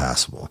fucking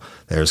impassable.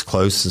 They're as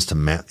close to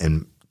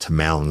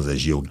mountains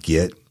as you'll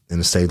get in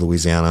the state of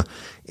Louisiana,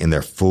 and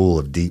they're full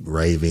of deep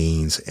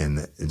ravines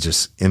and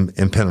just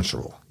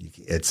impenetrable.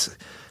 It's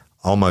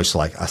almost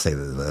like, I say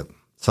that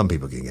some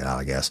people can get out,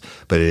 I guess,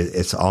 but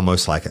it's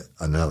almost like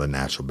another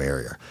natural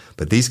barrier.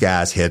 But these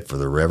guys head for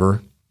the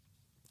river,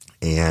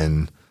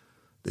 and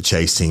the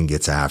chase team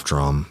gets after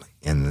them,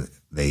 and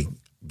they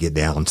get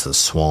down to the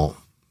swamp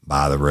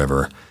by the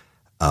river,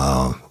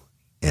 and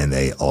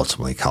they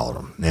ultimately caught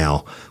them.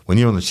 Now, when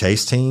you're on the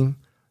chase team,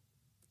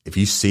 if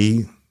you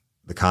see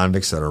the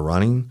convicts that are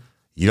running,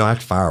 you don't have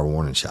to fire a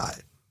warning shot.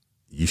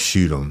 You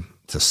shoot them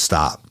to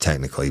stop,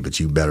 technically, but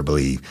you better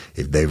believe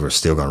if they were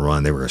still going to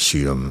run, they were going to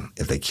shoot them.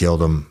 If they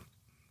killed them,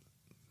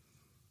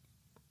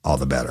 all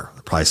the better.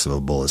 The price of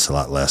a bullet's a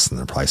lot less than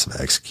the price of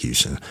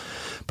execution.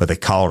 But they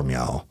caught them,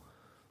 y'all.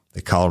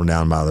 They called them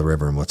down by the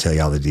river, and we'll tell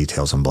you all the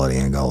details on Bloody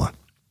Angola.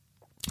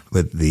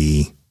 But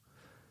they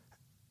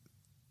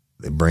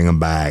bring them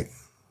back,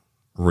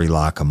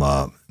 relock them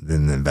up,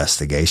 then the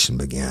investigation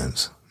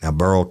begins. Now,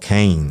 Burl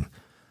Cain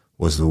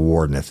was the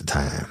warden at the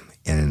time,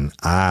 and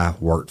I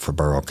worked for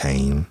Burl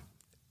Cain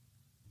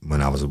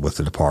when I was with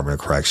the Department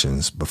of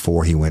Corrections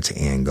before he went to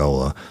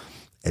Angola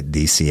at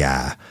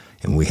DCI,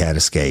 and we had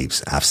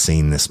escapes. I've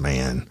seen this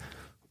man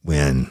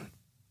when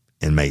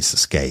inmates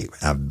escape.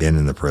 I've been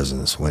in the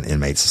prisons when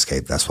inmates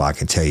escape. That's why I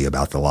can tell you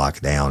about the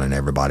lockdown and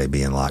everybody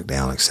being locked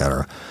down, et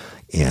cetera.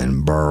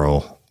 And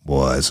Burl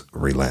was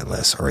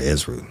relentless, or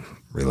is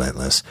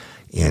relentless.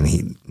 And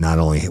he not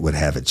only would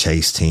have a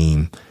chase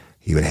team,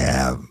 he would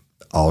have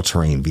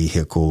all-terrain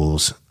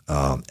vehicles,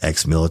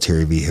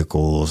 ex-military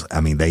vehicles.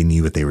 I mean, they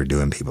knew what they were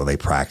doing, people. They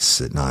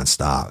practiced it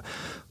nonstop.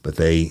 But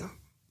they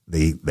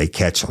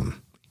catch them,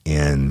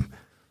 and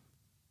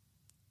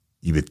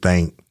you would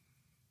think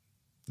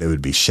they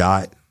would be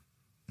shot.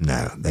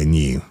 No, they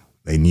knew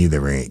they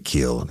were going to get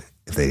killed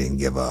if they didn't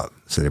give up.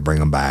 So they bring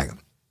them back.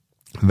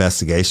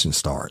 Investigation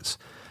starts.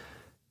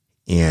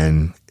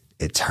 And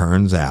it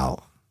turns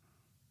out,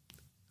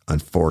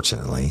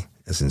 unfortunately,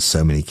 as in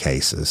so many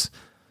cases,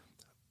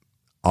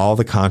 all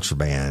the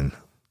contraband,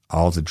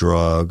 all the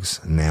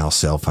drugs, now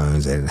cell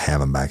phones, they didn't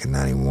have them back in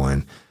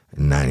 91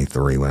 and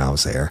 93 when I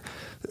was there.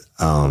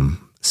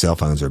 Cell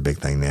phones are a big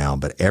thing now,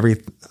 but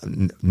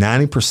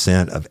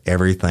 90% of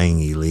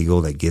everything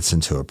illegal that gets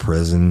into a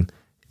prison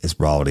is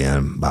brought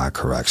in by a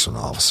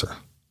correctional officer.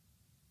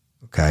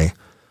 Okay?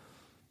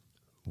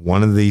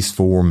 One of these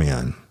 4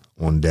 men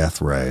on death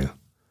row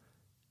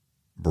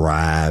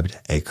bribed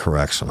a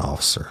correctional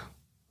officer.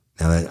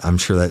 Now, I'm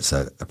sure that's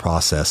a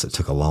process that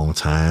took a long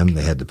time.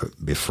 They had to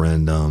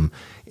befriend them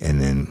and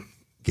then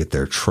get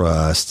their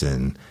trust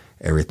and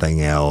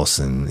everything else.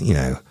 And,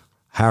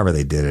 however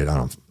they did it,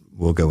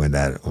 we'll go into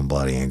that on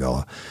Bloody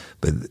Angola.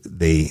 But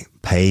they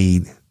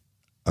paid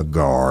a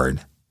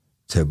guard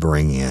to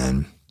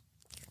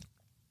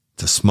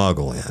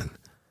smuggle in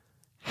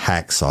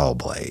hacksaw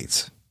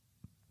blades.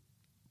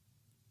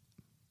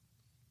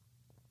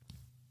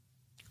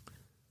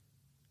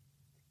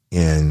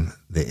 And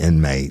the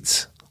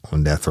inmates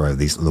on death row,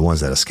 the ones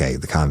that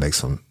escaped, the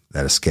convicts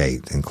that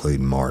escaped,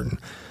 including Martin,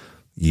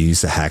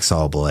 used the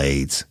hacksaw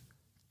blades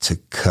to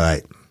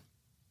cut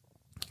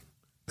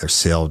their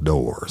cell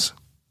doors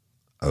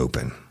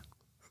open.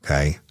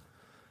 Okay.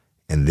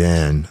 And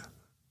then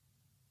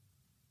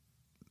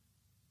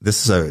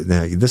this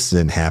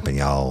didn't happen,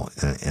 y'all,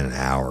 in an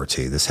hour or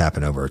two. This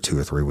happened over a 2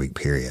 or 3 week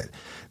period.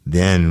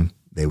 Then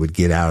they would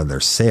get out of their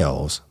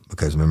cells,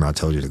 because remember I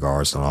told you the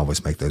guards don't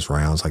always make those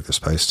rounds like they're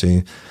supposed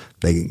to.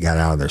 They got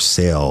out of their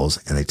cells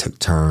and they took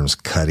turns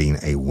cutting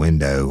a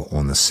window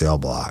on the cell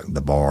block,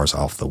 the bars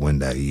off the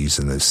window,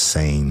 using those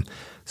same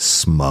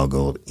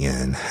smuggled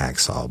in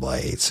hacksaw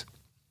blades.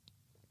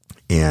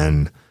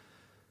 And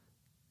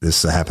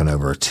this happened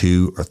over a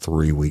 2 or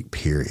 3 week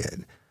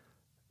period.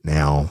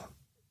 Now,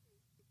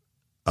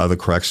 other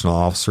correctional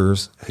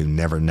officers who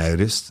never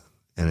noticed,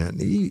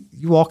 and you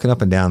walking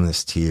up and down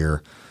this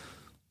tier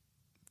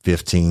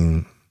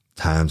 15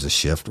 times a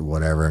shift or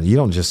whatever, and you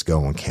don't just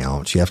go on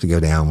counts. You have to go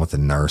down with a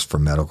nurse for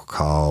medical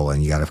call,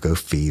 and you got to go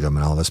feed them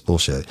and all this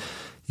bullshit.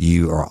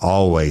 You are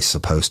always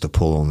supposed to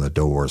pull on the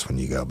doors when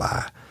you go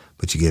by,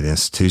 but you get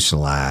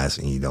institutionalized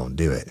and you don't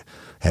do it.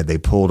 Had they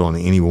pulled on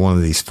any one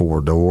of these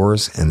 4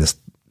 doors in this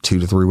 2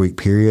 to 3 week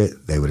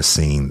period, they would have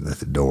seen that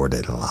the door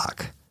didn't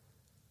lock.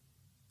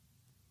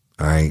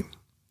 All right.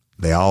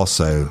 They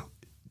also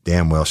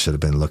damn well should have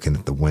been looking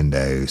at the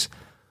windows,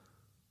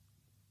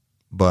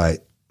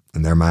 but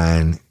in their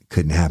mind,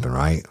 couldn't happen,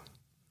 right?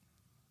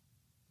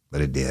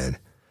 But it did.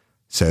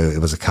 So it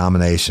was a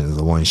combination of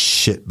the one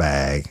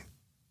shitbag,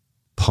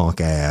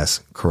 punk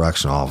ass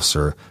correctional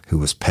officer who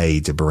was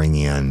paid to bring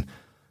in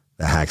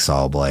the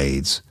hacksaw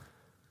blades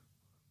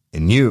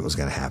and knew it was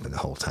going to happen the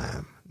whole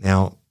time.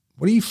 Now,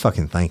 what are you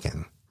fucking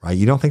thinking, right?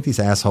 You don't think these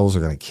assholes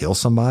are going to kill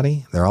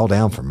somebody? They're all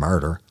down for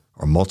murder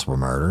or multiple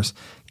murders,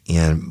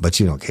 but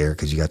you don't care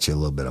because you got you a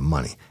little bit of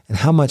money. And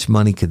how much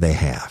money could they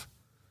have?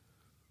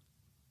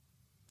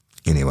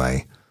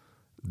 Anyway,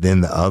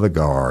 then the other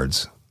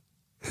guards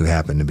who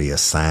happened to be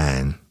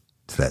assigned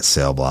to that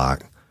cell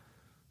block,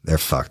 they're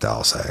fucked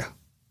also.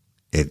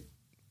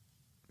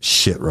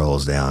 Shit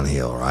rolls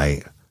downhill,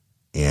 right?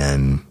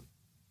 And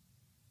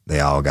they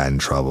all got in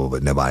trouble,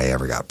 but nobody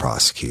ever got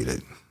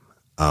prosecuted.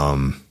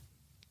 But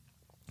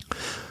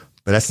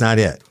that's not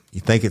it.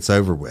 You think it's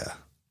over with.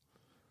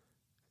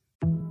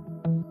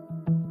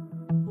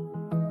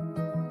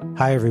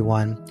 Hi,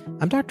 everyone.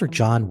 I'm Dr.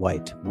 John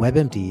White,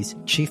 WebMD's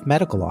Chief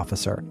Medical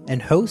Officer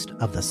and host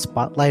of the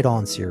Spotlight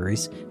On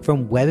series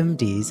from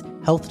WebMD's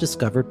Health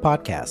Discovered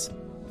podcast.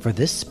 For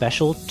this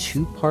special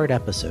 2-part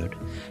episode,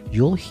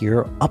 you'll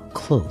hear up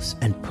close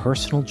and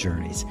personal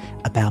journeys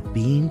about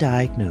being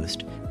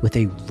diagnosed with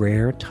a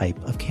rare type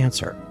of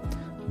cancer,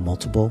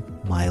 multiple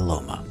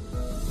myeloma.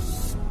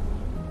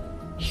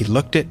 He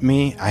looked at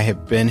me. I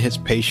have been his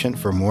patient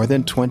for more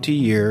than 20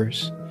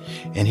 years.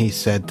 And he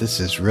said,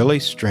 "This is really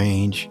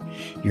strange.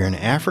 You're an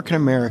African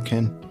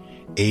American,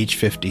 age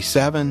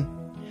 57.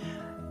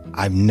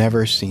 I've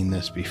never seen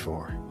this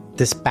before."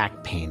 This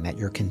back pain that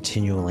you're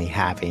continually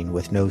having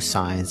with no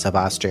signs of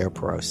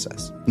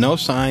osteoporosis. No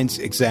signs,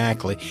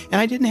 exactly. And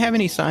I didn't have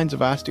any signs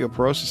of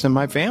osteoporosis in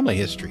my family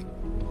history.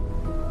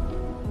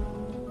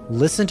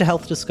 Listen to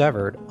Health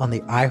Discovered on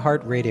the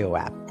iHeartRadio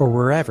app or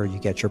wherever you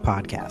get your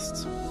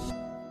podcasts.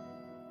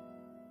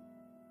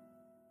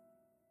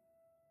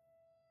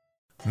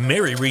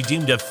 Mary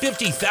redeemed a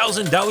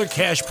 $50,000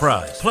 cash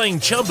prize playing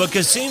Chumba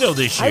Casino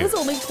this year. I was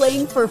only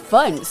playing for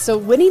fun, so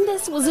winning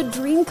this was a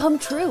dream come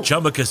true.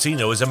 Chumba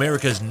Casino is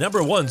America's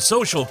 #1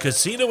 social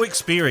casino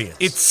experience.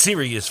 It's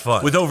serious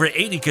fun. With over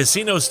 80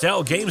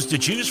 casino-style games to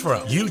choose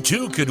from, you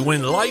too could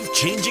win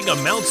life-changing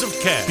amounts of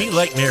cash. Be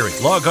like Mary.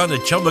 Log on to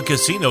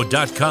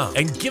ChumbaCasino.com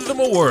and give them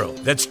a whirl.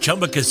 That's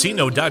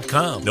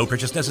ChumbaCasino.com. No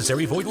purchase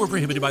necessary. Void where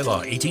prohibited by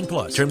law. 18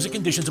 plus. Terms and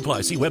conditions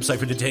apply. See website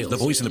for details. The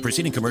voice in the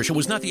preceding commercial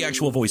was not the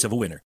actual voice of a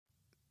winner.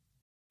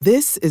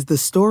 This is the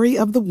story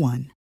of the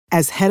one.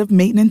 As head of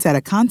maintenance at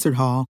a concert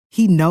hall,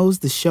 he knows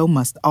the show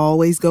must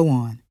always go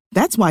on.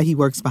 That's why he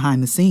works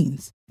behind the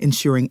scenes,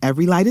 ensuring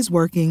every light is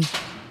working,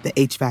 the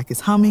HVAC is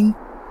humming,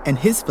 and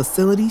his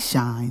facility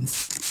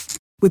shines.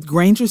 With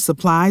Grainger's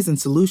supplies and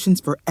solutions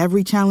for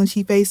every challenge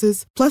he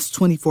faces, plus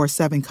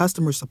 24/7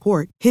 customer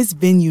support, his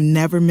venue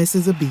never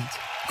misses a beat.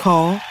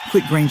 Call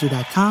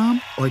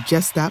quickgrainger.com or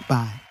just stop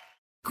by.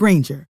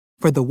 Grainger,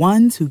 for the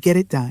ones who get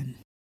it done.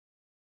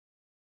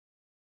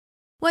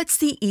 What's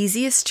the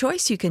easiest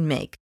choice you can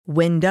make?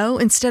 Window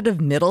instead of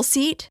middle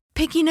seat?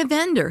 Picking a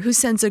vendor who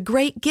sends a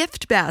great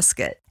gift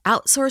basket?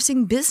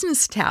 Outsourcing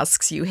business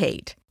tasks you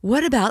hate?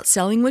 What about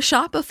selling with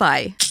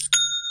Shopify?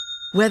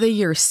 Whether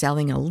you're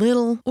selling a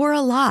little or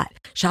a lot,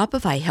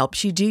 Shopify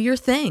helps you do your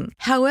thing,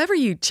 however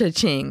you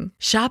cha-ching.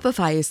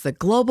 Shopify is the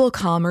global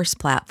commerce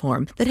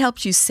platform that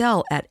helps you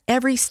sell at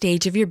every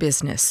stage of your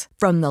business.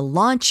 From the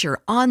launch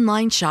your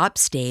online shop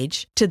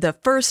stage to the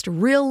first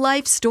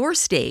real-life store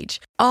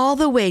stage, all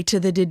the way to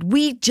the "did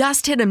we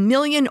just hit a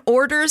million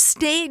orders"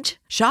 stage?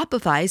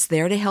 Shopify's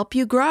there to help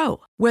you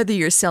grow. Whether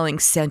you're selling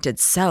scented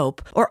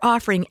soap or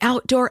offering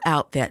outdoor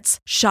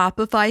outfits,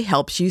 Shopify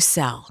helps you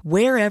sell.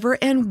 Wherever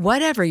and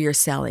whatever you're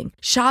selling,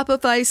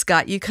 Shopify's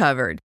got you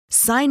covered.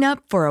 Sign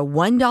up for a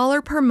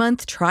 $1 per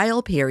month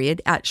trial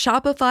period at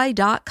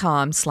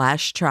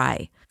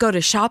shopify.com/try. Go to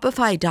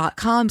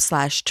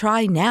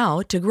shopify.com/try now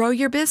to grow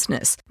your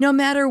business, no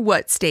matter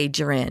what stage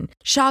you're in.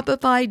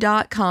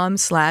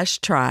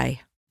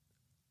 Shopify.com/try.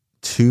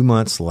 2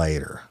 months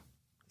later,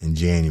 in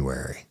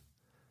January,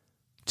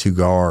 2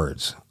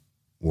 guards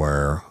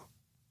were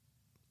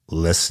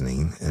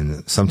listening,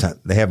 and sometimes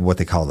they have what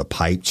they call the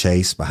pipe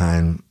chase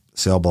behind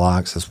cell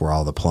blocks. That's where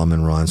all the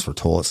plumbing runs for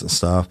toilets and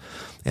stuff.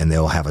 And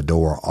they'll have a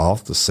door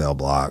off the cell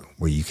block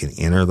where you can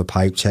enter the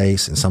pipe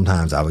chase. And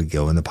sometimes I would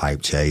go in the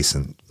pipe chase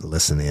and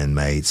listen to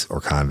inmates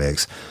or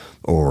convicts,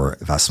 or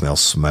if I smell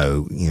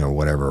smoke,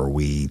 whatever, or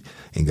weed,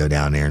 and go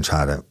down there and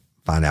try to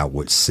find out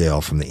which cell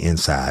from the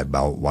inside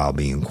while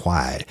being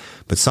quiet.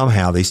 But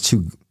somehow these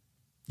 2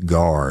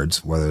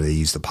 guards, whether they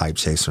used the pipe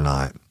chase or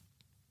not,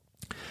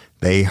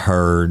 they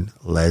heard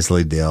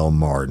Leslie Dale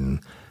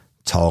Martin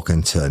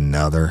talking to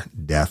another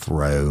death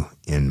row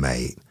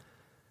inmate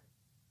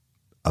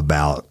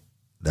about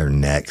their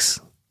next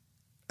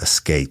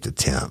escape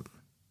attempt.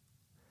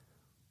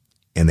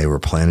 And they were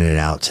planning it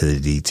out to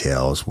the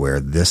details, where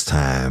this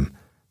time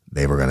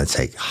they were going to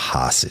take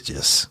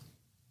hostages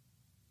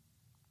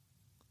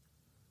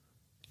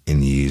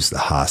and use the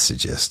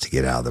hostages to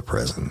get out of the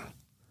prison.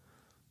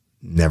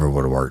 Never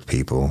would have worked,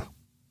 people.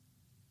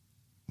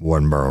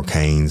 Warden Burl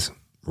Cain's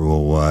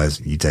rule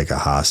was, you take a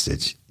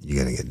hostage,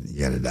 you're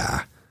gonna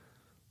die.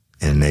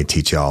 And they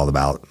teach you all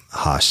about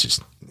hostage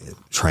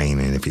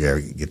training. If you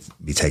ever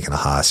be taking a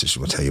hostage,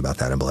 we'll tell you about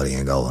that in Bloody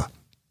Angola.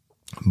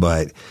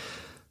 But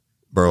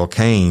Burl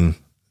Cain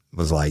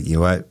was like, you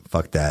know what?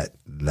 Fuck that.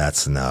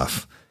 That's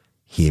enough.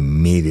 He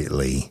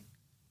immediately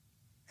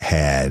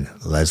had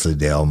Leslie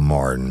Dale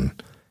Martin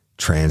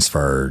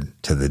transferred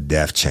to the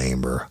death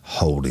chamber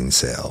holding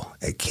cell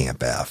at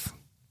Camp F,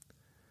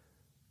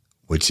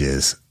 which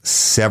is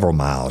several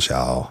miles,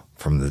 y'all,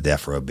 from the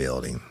death row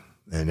building.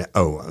 And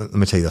let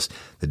me tell you this: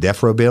 the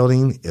death row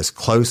building is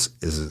close.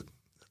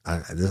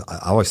 I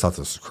always thought this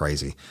was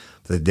crazy.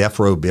 The death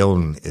row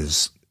building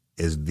is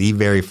the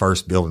very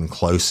first building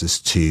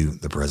closest to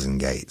the prison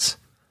gates.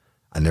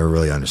 I never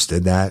really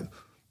understood that,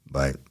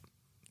 but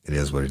it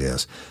is what it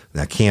is.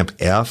 Now, Camp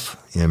F,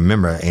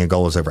 remember,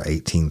 Angola's over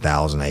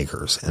 18,000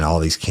 acres, and all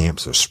these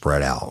camps are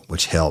spread out,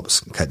 which helps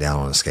cut down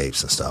on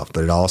escapes and stuff.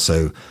 But it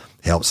also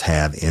helps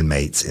have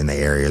inmates in the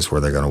areas where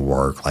they're going to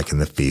work, like in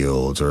the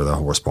fields or the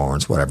horse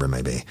barns, whatever it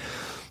may be.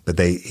 But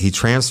he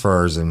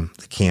transfers them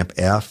to Camp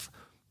F,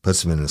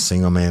 puts them in a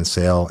single-man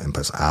cell, and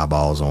puts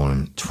eyeballs on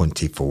him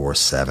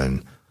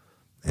 24/7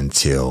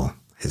 until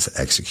his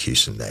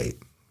execution date.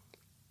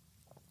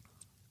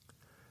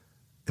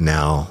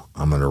 Now,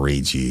 I'm going to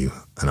read you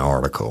an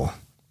article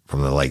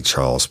from the Lake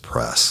Charles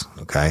Press,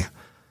 okay?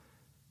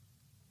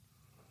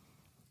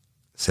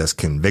 It says,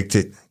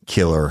 convicted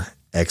killer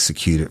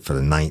executed for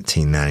the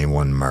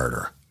 1991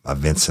 murder by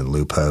Vincent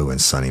Lupo and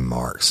Sonny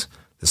Marks.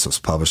 This was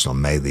published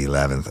on May the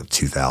 11th of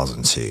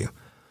 2002. It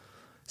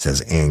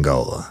says,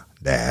 Angola,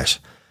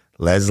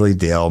 Leslie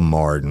Dale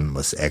Martin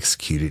was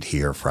executed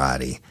here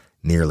Friday,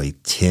 nearly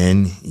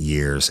 10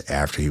 years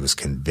after he was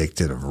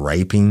convicted of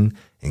raping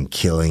and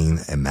killing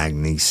a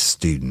Magnese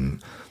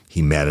student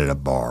he met at a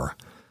bar.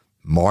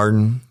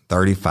 Martin,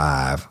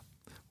 35,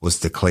 was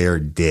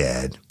declared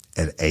dead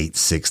at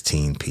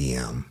 8:16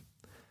 p.m.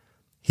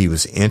 He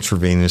was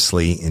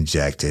intravenously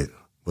injected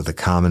with a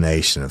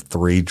combination of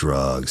 3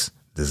 drugs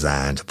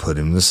designed to put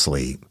him to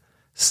sleep,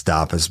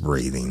 stop his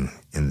breathing,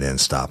 and then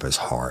stop his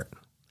heart.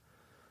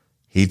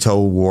 He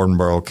told Warden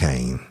Burl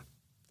Cain,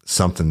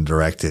 something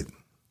directed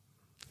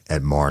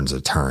at Martin's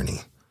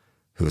attorney,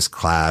 who was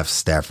Clive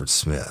Stafford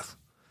Smith.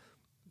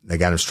 They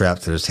got him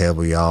strapped to the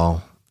table,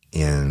 y'all,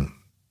 and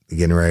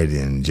getting ready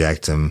to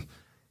inject him.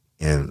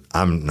 And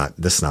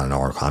this is not an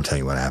article, I'm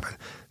telling you what happened.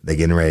 They're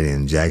getting ready to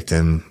inject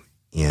him,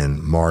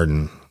 and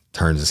Martin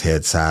turns his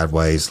head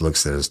sideways,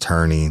 looks at his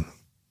attorney,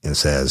 and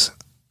says,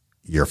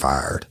 "You're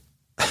fired."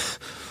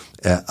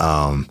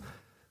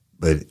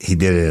 But he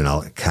did it in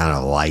a kind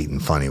of light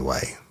and funny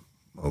way,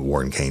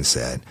 Warden Cain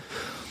said.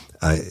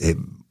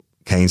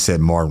 Cain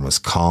said Martin was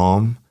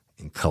calm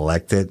and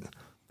collected,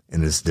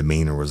 and his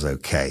demeanor was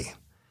okay.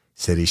 He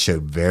said he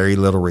showed very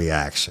little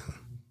reaction.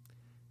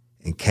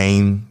 And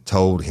Cain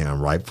told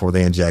him right before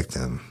they inject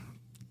him,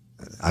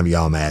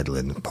 y'all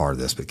mad-libbing part of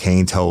this, but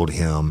Cain told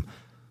him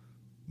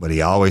what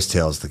he always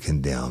tells the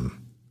condemned.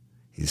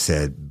 He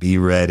said, "Be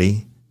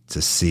ready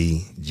to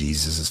see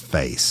Jesus'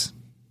 face."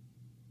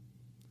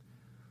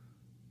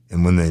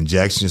 And when the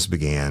injections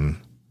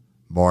began,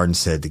 Martin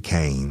said to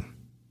Cain,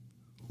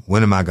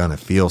 "When am I going to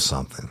feel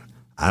something?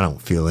 I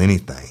don't feel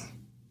anything."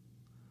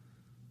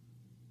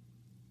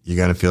 "You're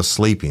going to feel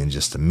sleepy in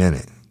just a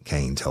minute,"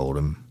 Cain told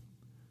him.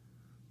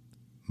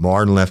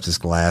 Martin left his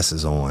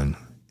glasses on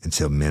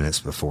until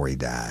minutes before he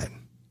died.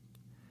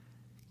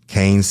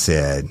 Kane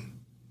said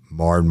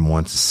Martin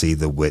wants to see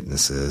the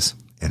witnesses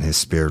and his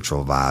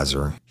spiritual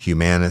advisor,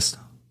 humanist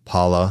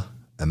Paula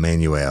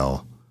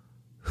Emanuel,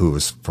 who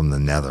was from the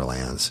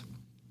Netherlands.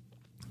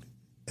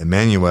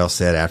 Emanuel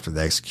said after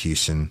the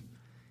execution,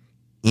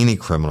 any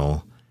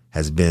criminal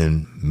has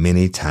been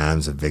many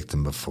times a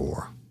victim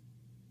before.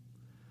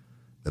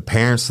 The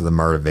parents of the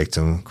murder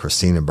victim,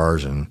 Christina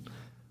Bergen,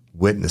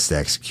 witnessed the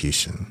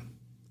execution.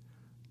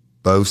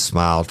 Both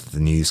smiled at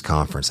the news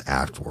conference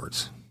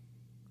afterwards.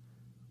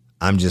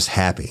 I'm just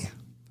happy,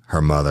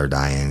 her mother,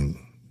 Diane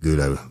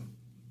Gudo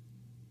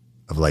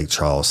of Lake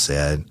Charles,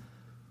 said.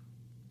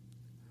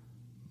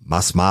 My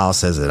smile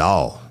says it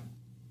all,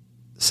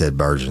 said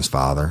Bergen's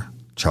father,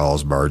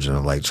 Charles Bergen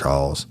of Lake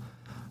Charles.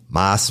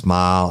 My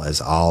smile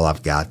is all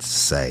I've got to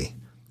say.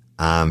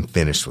 I'm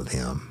finished with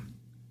him.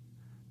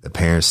 The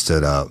parents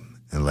stood up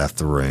and left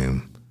the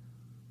room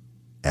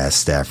as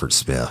Stafford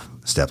Smith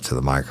stepped to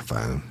the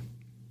microphone.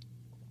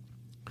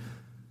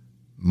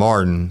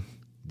 Martin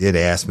did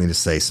ask me to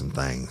say some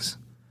things,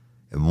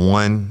 and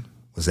one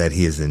was that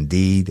he is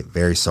indeed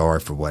very sorry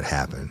for what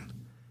happened,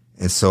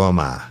 and so am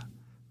I.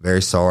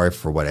 Very sorry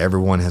for what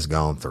everyone has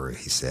gone through,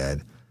 he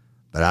said,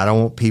 but I don't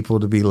want people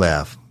to be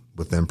left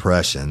with the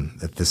impression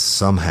that this is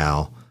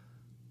somehow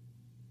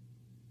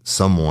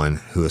someone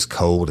who is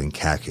cold and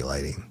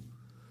calculating.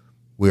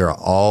 We are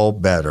all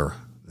better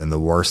than the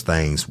worst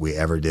things we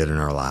ever did in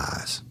our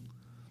lives.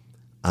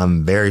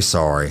 I'm very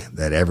sorry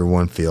that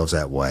everyone feels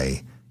that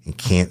way and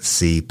can't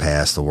see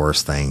past the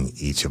worst thing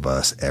each of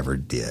us ever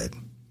did.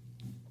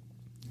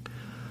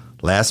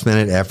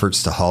 Last-minute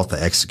efforts to halt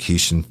the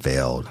execution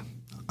failed,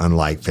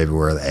 unlike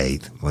February the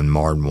 8th, when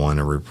Martin won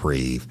a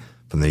reprieve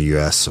from the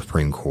U.S.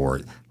 Supreme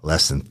Court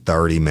less than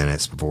 30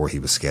 minutes before he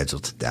was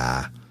scheduled to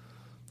die.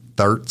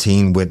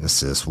 13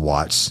 witnesses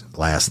watched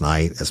last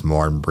night as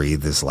Martin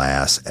breathed his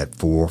last at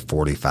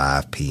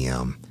 4:45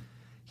 p.m.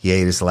 He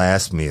ate his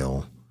last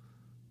meal,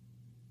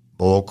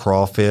 boiled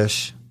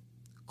crawfish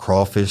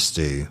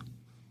stew,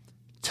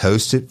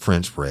 toasted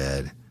French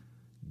bread,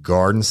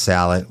 garden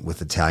salad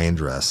with Italian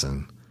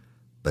dressing,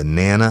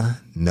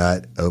 banana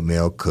nut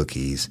oatmeal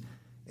cookies,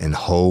 and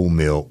whole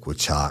milk with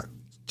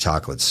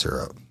chocolate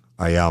syrup.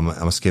 All right, y'all, I'm going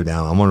to skip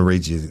down. I'm going to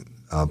read you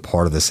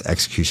part of this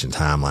execution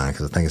timeline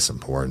because I think it's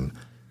important.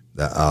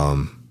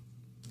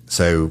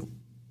 So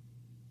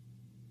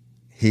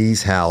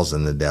he's housed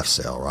in the death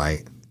cell,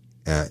 right?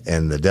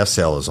 And the death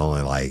cell is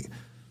only like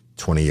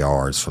 20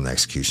 yards from the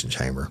execution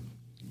chamber.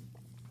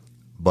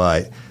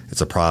 But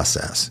it's a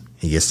process.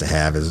 He gets to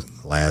have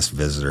his last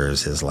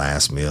visitors, his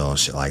last meal, and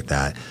shit like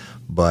that.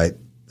 But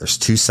there's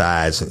two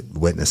sides that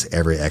witness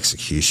every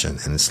execution,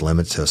 and it's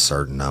limited to a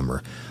certain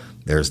number.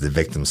 There's the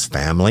victim's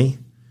family.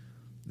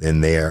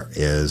 Then there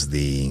is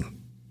the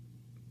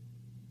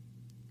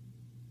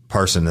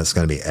person that's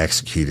going to be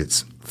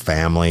executed's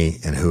family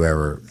and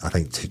whoever, I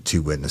think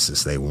two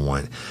witnesses they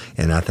want.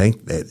 And I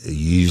think that they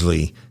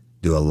usually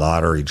do a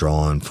lottery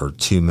drawing for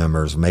 2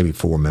 members, maybe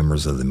 4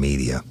 members of the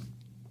media.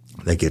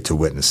 They get to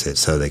witness it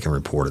so they can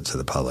report it to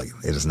the public.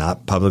 It is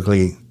not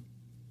publicly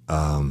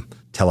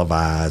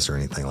televised or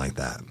anything like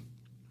that.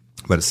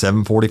 But at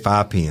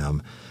 7:45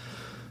 p.m.,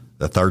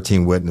 the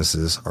 13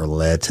 witnesses are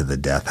led to the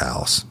death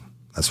house.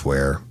 That's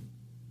where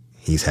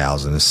he's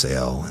housed in a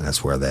cell, and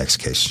that's where the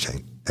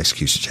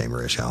execution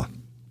chamber is, y'all.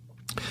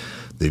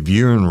 The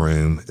viewing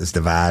room is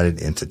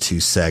divided into 2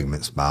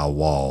 segments by a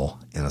wall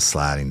and a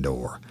sliding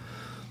door.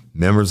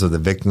 Members of the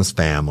victim's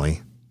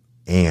family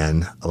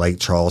and a Lake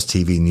Charles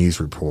TV news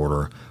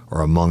reporter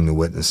are among the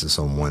witnesses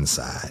on one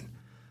side,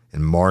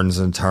 and Martin's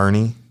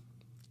attorney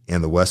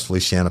and the West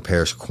Feliciana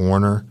Parish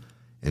coroner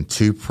and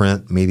 2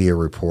 print media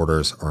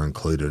reporters are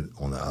included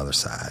on the other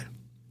side.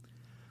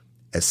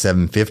 At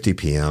 7:50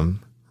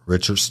 p.m.,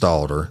 Richard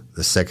Stalder,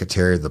 the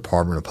Secretary of the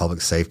Department of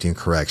Public Safety and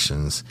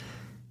Corrections,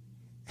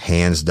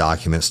 hands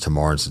documents to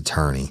Martin's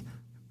attorney,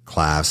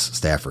 Clive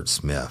Stafford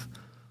Smith.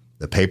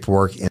 The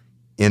paperwork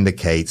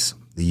indicates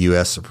the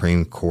U.S.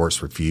 Supreme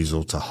Court's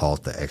refusal to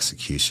halt the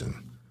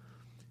execution.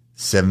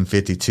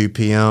 7:52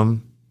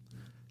 p.m.,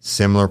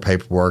 similar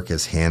paperwork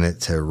is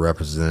handed to a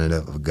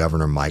representative of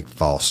Governor Mike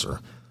Foster.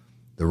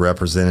 The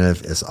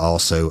representative is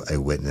also a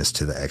witness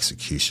to the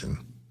execution.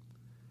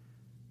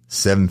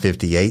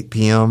 7:58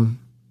 p.m.,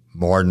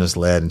 Martin is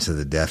led into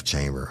the death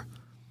chamber.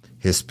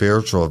 His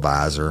spiritual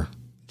advisor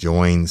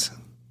joins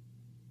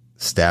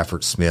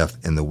Stafford Smith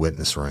in the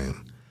witness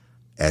room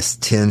as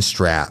 10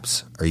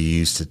 straps are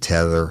used to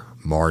tether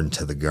Martin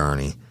to the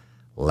gurney.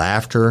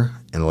 Laughter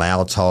and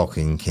loud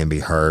talking can be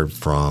heard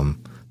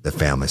from the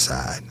family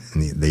side.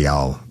 And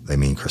they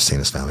mean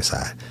Christina's family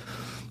side.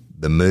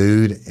 The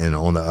mood and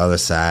on the other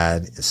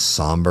side is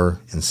somber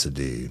and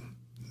subdued.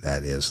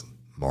 That is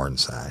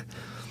Martin's side.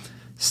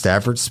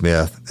 Stafford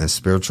Smith and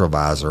spiritual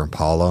advisor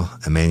Paula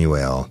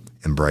Emanuel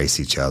embrace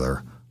each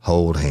other,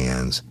 hold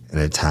hands, and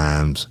at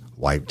times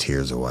wipe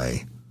tears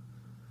away.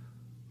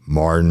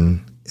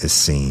 Martin is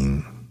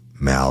seen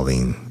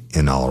mouthing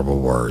inaudible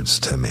words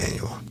to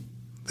Emanuel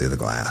through the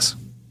glass.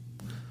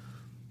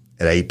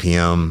 At 8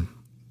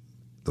 p.m.,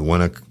 the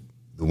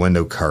the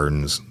window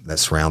curtains that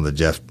surround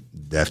the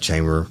death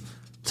chamber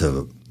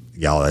to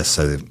y'all, that's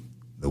so that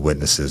the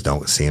witnesses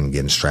don't see him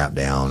getting strapped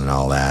down and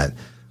all that.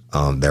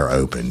 They're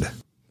opened.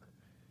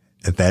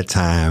 At that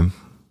time,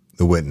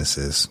 the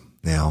witnesses,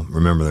 now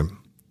remember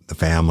the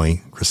family,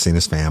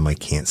 Christina's family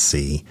can't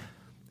see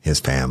his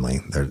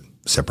family. They're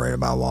separated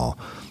by a wall.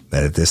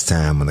 But at this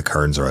time, when the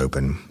curtains are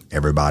open,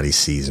 everybody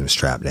sees him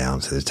strapped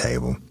down to the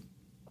table.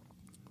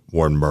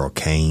 Warden Burl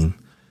Cain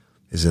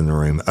is in the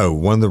room. Oh,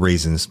 one of the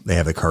reasons they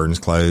have the curtains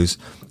closed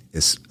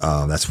is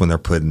that's when they're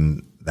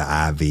putting the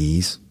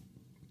IVs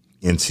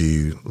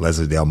into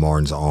Leslie Dale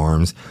Martin's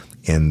arms,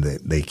 and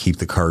they keep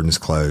the curtains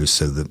closed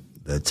so that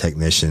the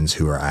technicians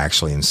who are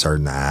actually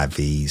inserting the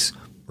IVs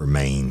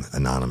remain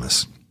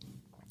anonymous.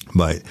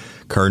 But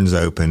curtains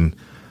open,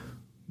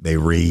 they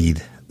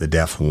read the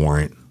death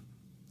warrant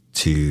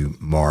to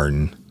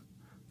Martin.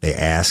 They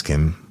ask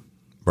him,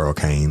 Burl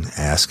Cain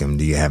ask him,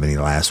 do you have any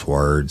last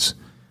words?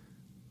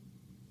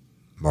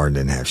 Martin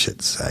didn't have shit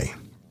to say.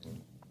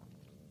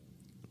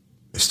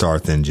 They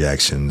start the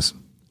injections.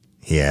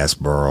 He asked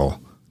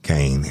Warden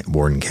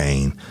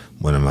Cain,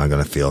 when am I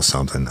going to feel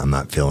something? I'm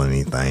not feeling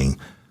anything.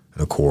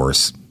 And of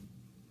course,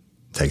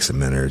 it takes a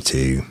minute or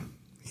two.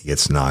 He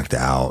gets knocked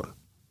out,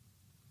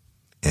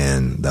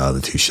 and the other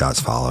two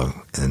shots follow,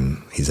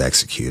 and he's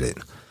executed.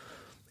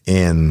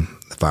 And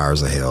the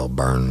fires of hell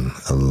burn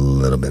a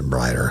little bit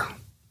brighter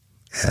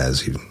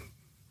as he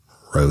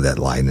rode that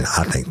lightning.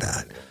 I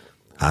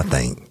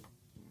think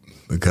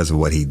because of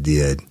what he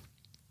did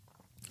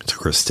to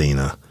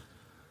Christina,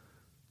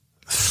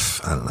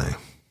 I don't know.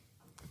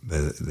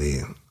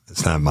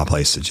 It's not my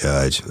place to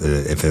judge.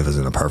 If it was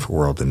in a perfect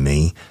world to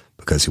me,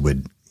 because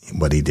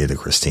what he did to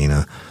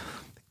Christina,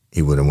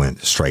 he would have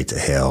went straight to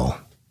hell,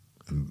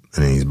 and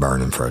he's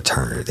burning for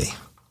eternity.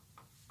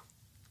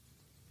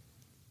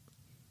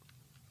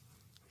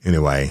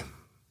 Anyway,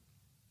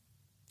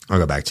 I'll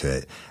go back to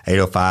it.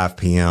 8:05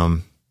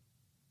 p.m.,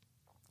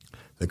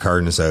 the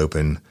curtain is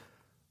open.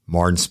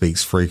 Martin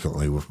speaks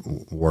frequently with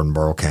Warden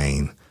Burl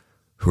Cain,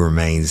 who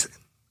remains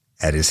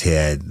at his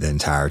head the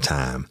entire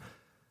time.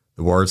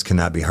 The words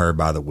cannot be heard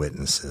by the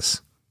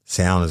witnesses.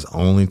 Sound is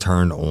only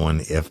turned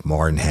on if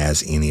Martin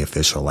has any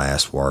official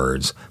last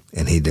words,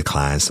 and he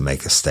declines to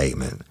make a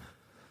statement.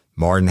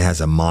 Martin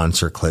has a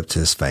monitor clipped to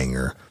his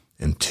finger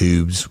and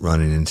tubes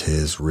running into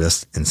his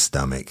wrist and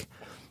stomach.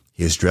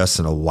 He is dressed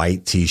in a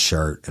white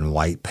T-shirt and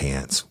white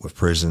pants with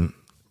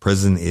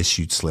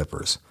prison-issued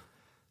slippers.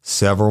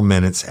 Several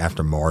minutes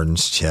after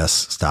Martin's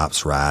chest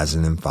stops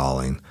rising and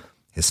falling,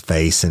 his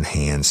face and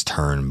hands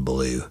turn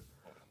blue.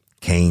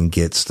 Cain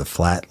gets the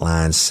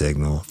flatline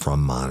signal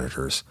from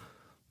monitors.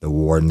 The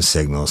warden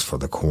signals for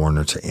the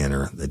coroner to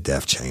enter the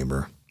death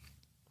chamber.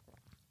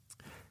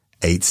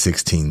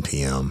 8:16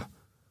 p.m.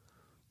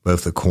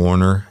 Both the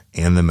coroner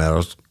and the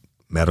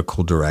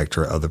medical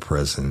director of the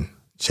prison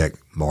check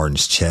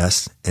Martin's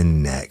chest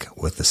and neck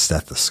with the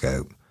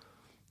stethoscope.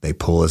 They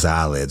pull his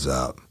eyelids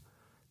up.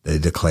 They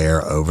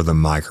declare over the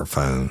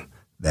microphone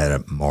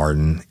that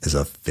Martin is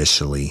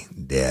officially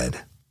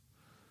dead.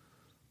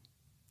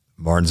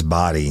 Martin's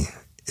body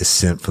is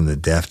sent from the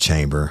death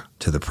chamber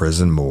to the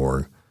prison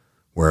morgue,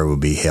 where it will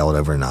be held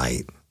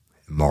overnight.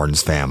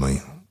 Martin's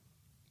family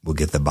will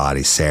get the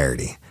body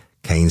Saturday.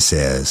 Cain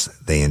says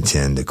they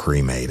intend to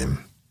cremate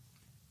him.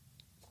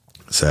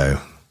 So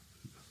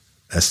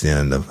that's the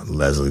end of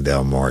Leslie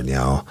Dale Martin,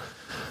 y'all.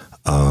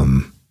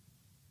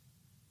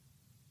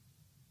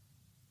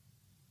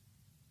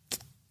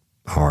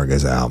 Heart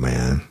goes out,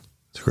 man,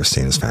 to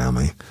Christina's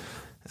family.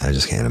 I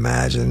just can't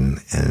imagine.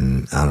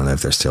 And I don't know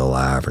if they're still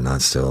alive or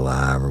not still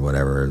alive or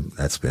whatever.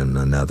 That's been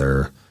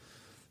another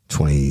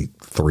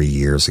 23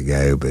 years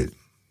ago, but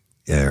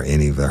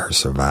any of her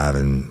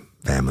surviving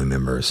family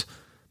members,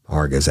 my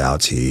heart goes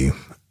out to you.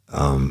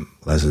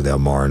 Leslie Dale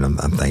Martin,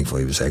 I'm thankful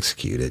he was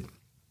executed.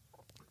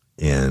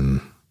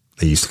 And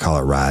they used to call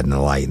it riding the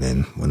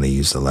lightning when they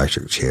used the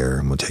electric chair,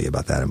 and we'll tell you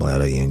about that in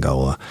Bloody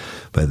Angola.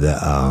 But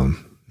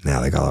now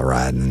they call it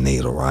riding the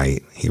needle,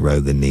 right? He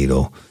rode the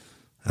needle.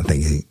 I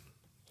think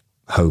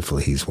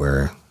hopefully he's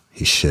where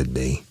he should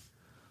be.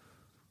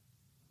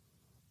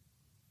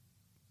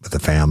 But the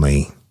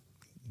family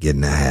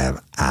getting to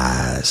have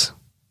eyes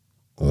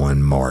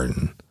on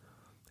Martin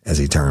as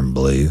he turned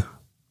blue,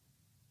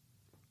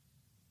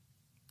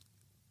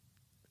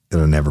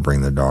 it'll never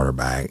bring their daughter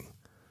back.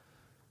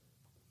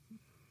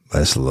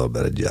 But it's a little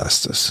bit of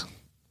justice.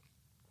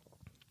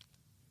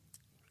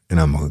 And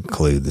I'm going to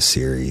conclude the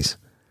series,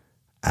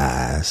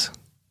 Eyes.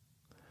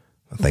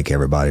 I thank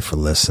everybody for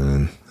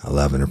listening. I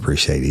love and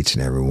appreciate each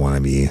and every one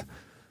of you.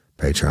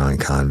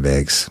 Patreon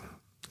convicts,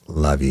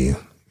 love you.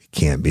 If you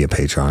can't be a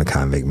Patreon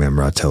convict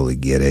member, I totally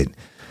get it.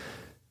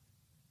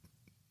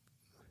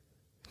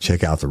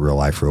 Check out the Real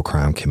Life, Real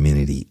Crime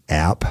Community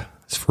app.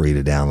 It's free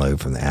to download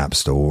from the App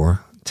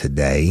Store.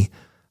 Today,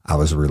 I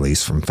was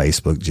released from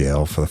Facebook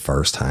jail for the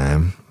first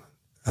time.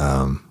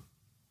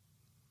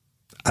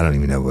 I don't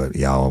even know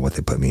what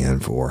they put me in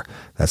for.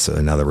 That's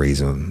another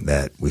reason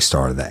that we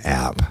started the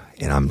app,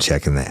 and I'm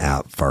checking the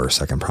app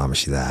first. I can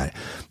promise you that.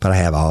 But I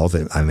have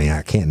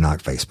I can't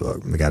knock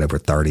Facebook. We got over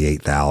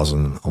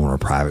 38,000 on our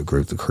private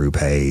group, the crew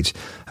page.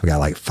 I've got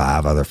like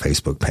 5 other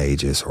Facebook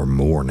pages or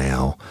more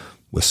now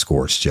with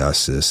Scorched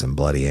Justice and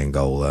Bloody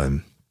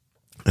Angola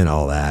and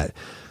all that.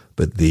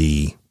 But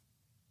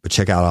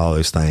check out all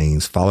those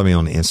things. Follow me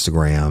on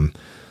Instagram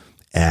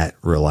at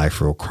Real Life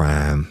Real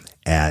Crime,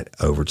 at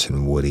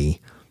Overton Woody,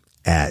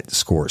 at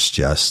Scorched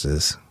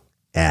Justice,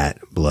 at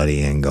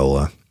Bloody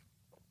Angola.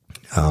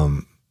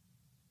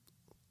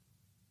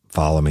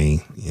 Follow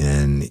me,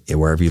 and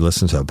wherever you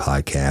listen to a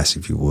podcast,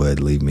 if you would,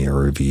 leave me a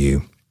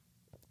review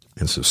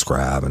and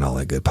subscribe and all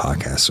that good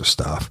podcaster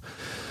stuff.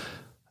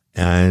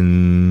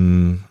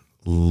 And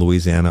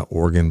Louisiana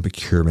Organ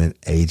Procurement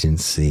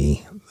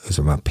Agency, those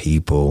are my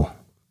people.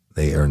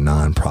 They are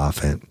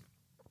nonprofit,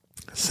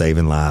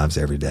 saving lives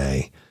every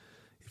day.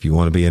 If you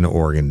want to be an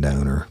organ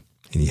donor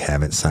and you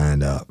haven't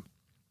signed up,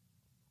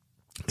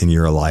 and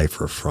you're a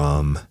lifer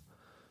from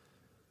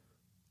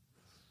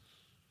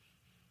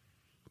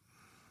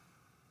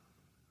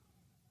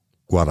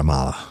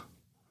Guatemala,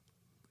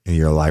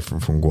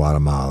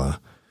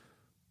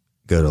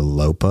 go to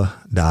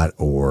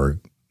lopa.org.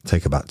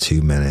 Take about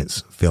 2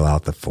 minutes, fill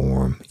out the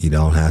form. You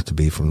don't have to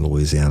be from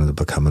Louisiana to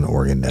become an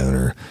organ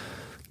donor.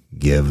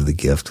 Give the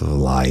gift of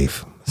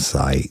life,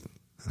 sight,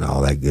 and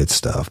all that good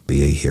stuff.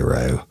 Be a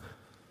hero.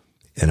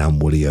 And I'm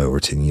Woody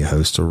Overton, your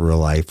host of Real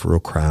Life, Real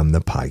Crime,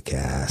 the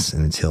podcast.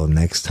 And until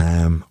next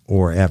time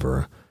or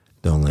ever,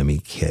 don't let me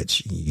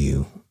catch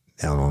you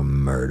down on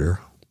Murder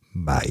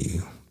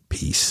Bayou.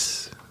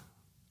 Peace.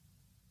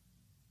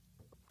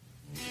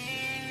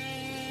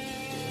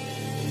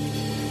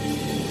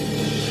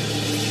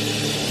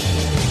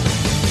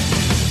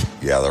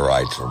 You have the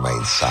right to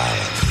remain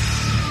silent.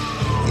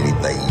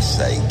 Anything you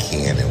say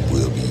can and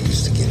will be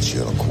used against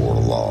you in a court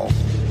of law.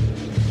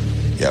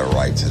 You have a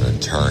right to an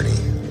attorney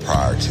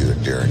prior to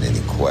and during any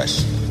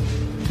question.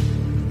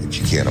 If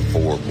you can't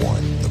afford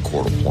one, the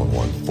court will appoint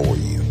one for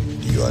you.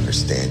 Do you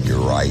understand your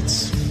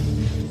rights?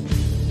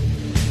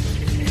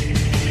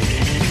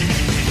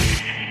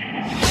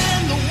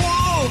 When the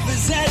wolf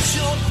is at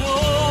your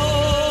door,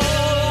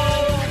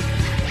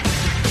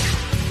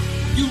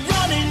 your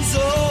running's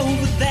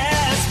over,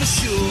 that's for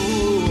sure.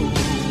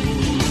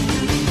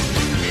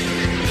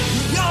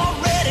 He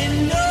already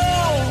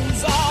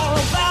knows all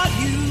about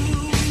you.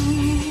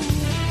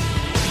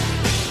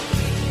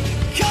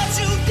 Cut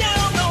you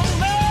down, no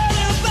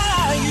matter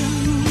by you.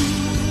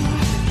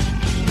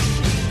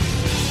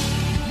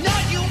 Now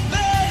you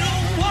better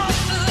walk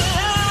the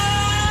line.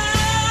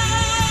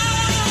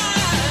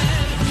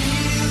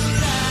 Real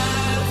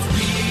life,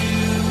 real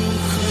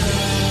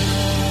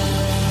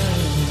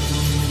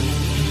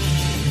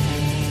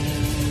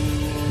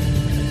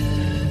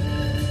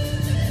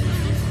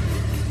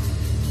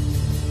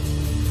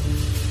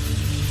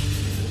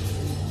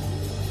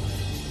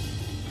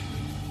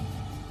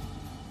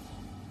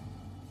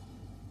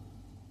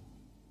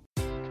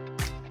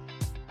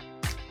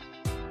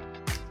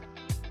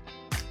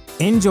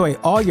Enjoy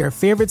all your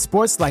favorite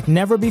sports like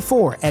never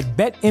before at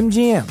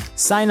BetMGM.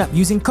 Sign up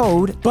using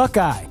code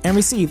Buckeye and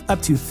receive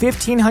up to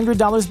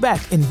 $1,500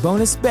 back in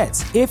bonus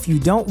bets if you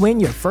don't win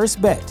your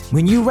first bet.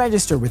 When you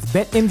register with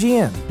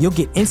BetMGM, you'll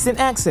get instant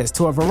access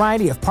to a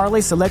variety of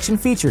parlay selection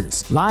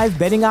features, live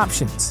betting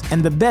options,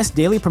 and the best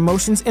daily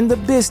promotions in the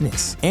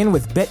business. And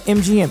with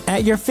BetMGM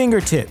at your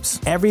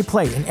fingertips, every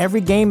play and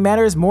every game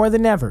matters more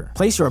than ever.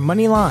 Place your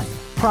money line,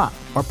 prop,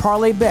 or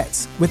parlay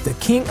bets with the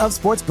king of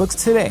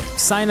sportsbooks today.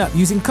 Sign up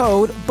using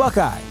code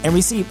Buckeye and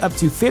receive up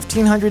to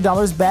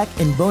 $1,500 back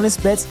in bonus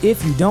bets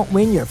if you don't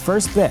win your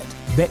first bet.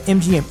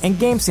 BetMGM and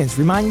GameSense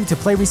remind you to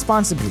play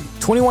responsibly.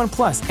 21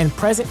 plus and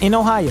present in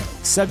Ohio,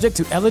 subject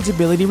to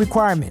eligibility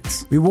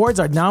requirements. Rewards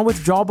are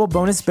non-withdrawable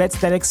bonus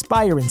bets that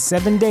expire in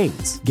 7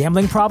 days.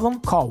 Gambling problem?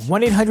 Call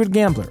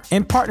 1-800-GAMBLER.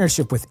 In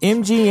partnership with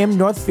MGM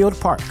Northfield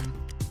Park.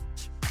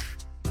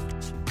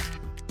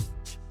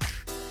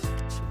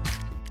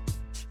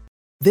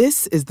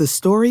 This is the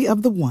story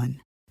of the one.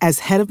 As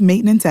head of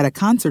maintenance at a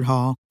concert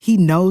hall, he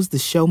knows the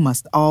show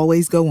must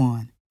always go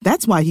on.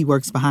 That's why he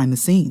works behind the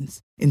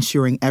scenes,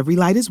 ensuring every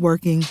light is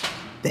working,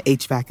 the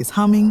HVAC is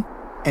humming,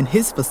 and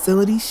his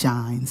facility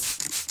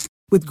shines.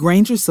 With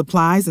Grainger's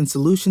supplies and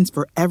solutions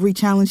for every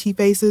challenge he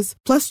faces,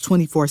 plus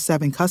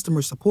 24/7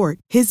 customer support,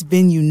 his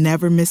venue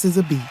never misses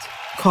a beat.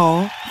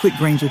 Call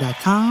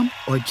quickgrainger.com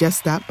or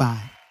just stop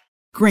by.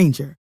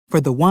 Grainger,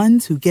 for the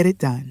ones who get it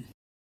done.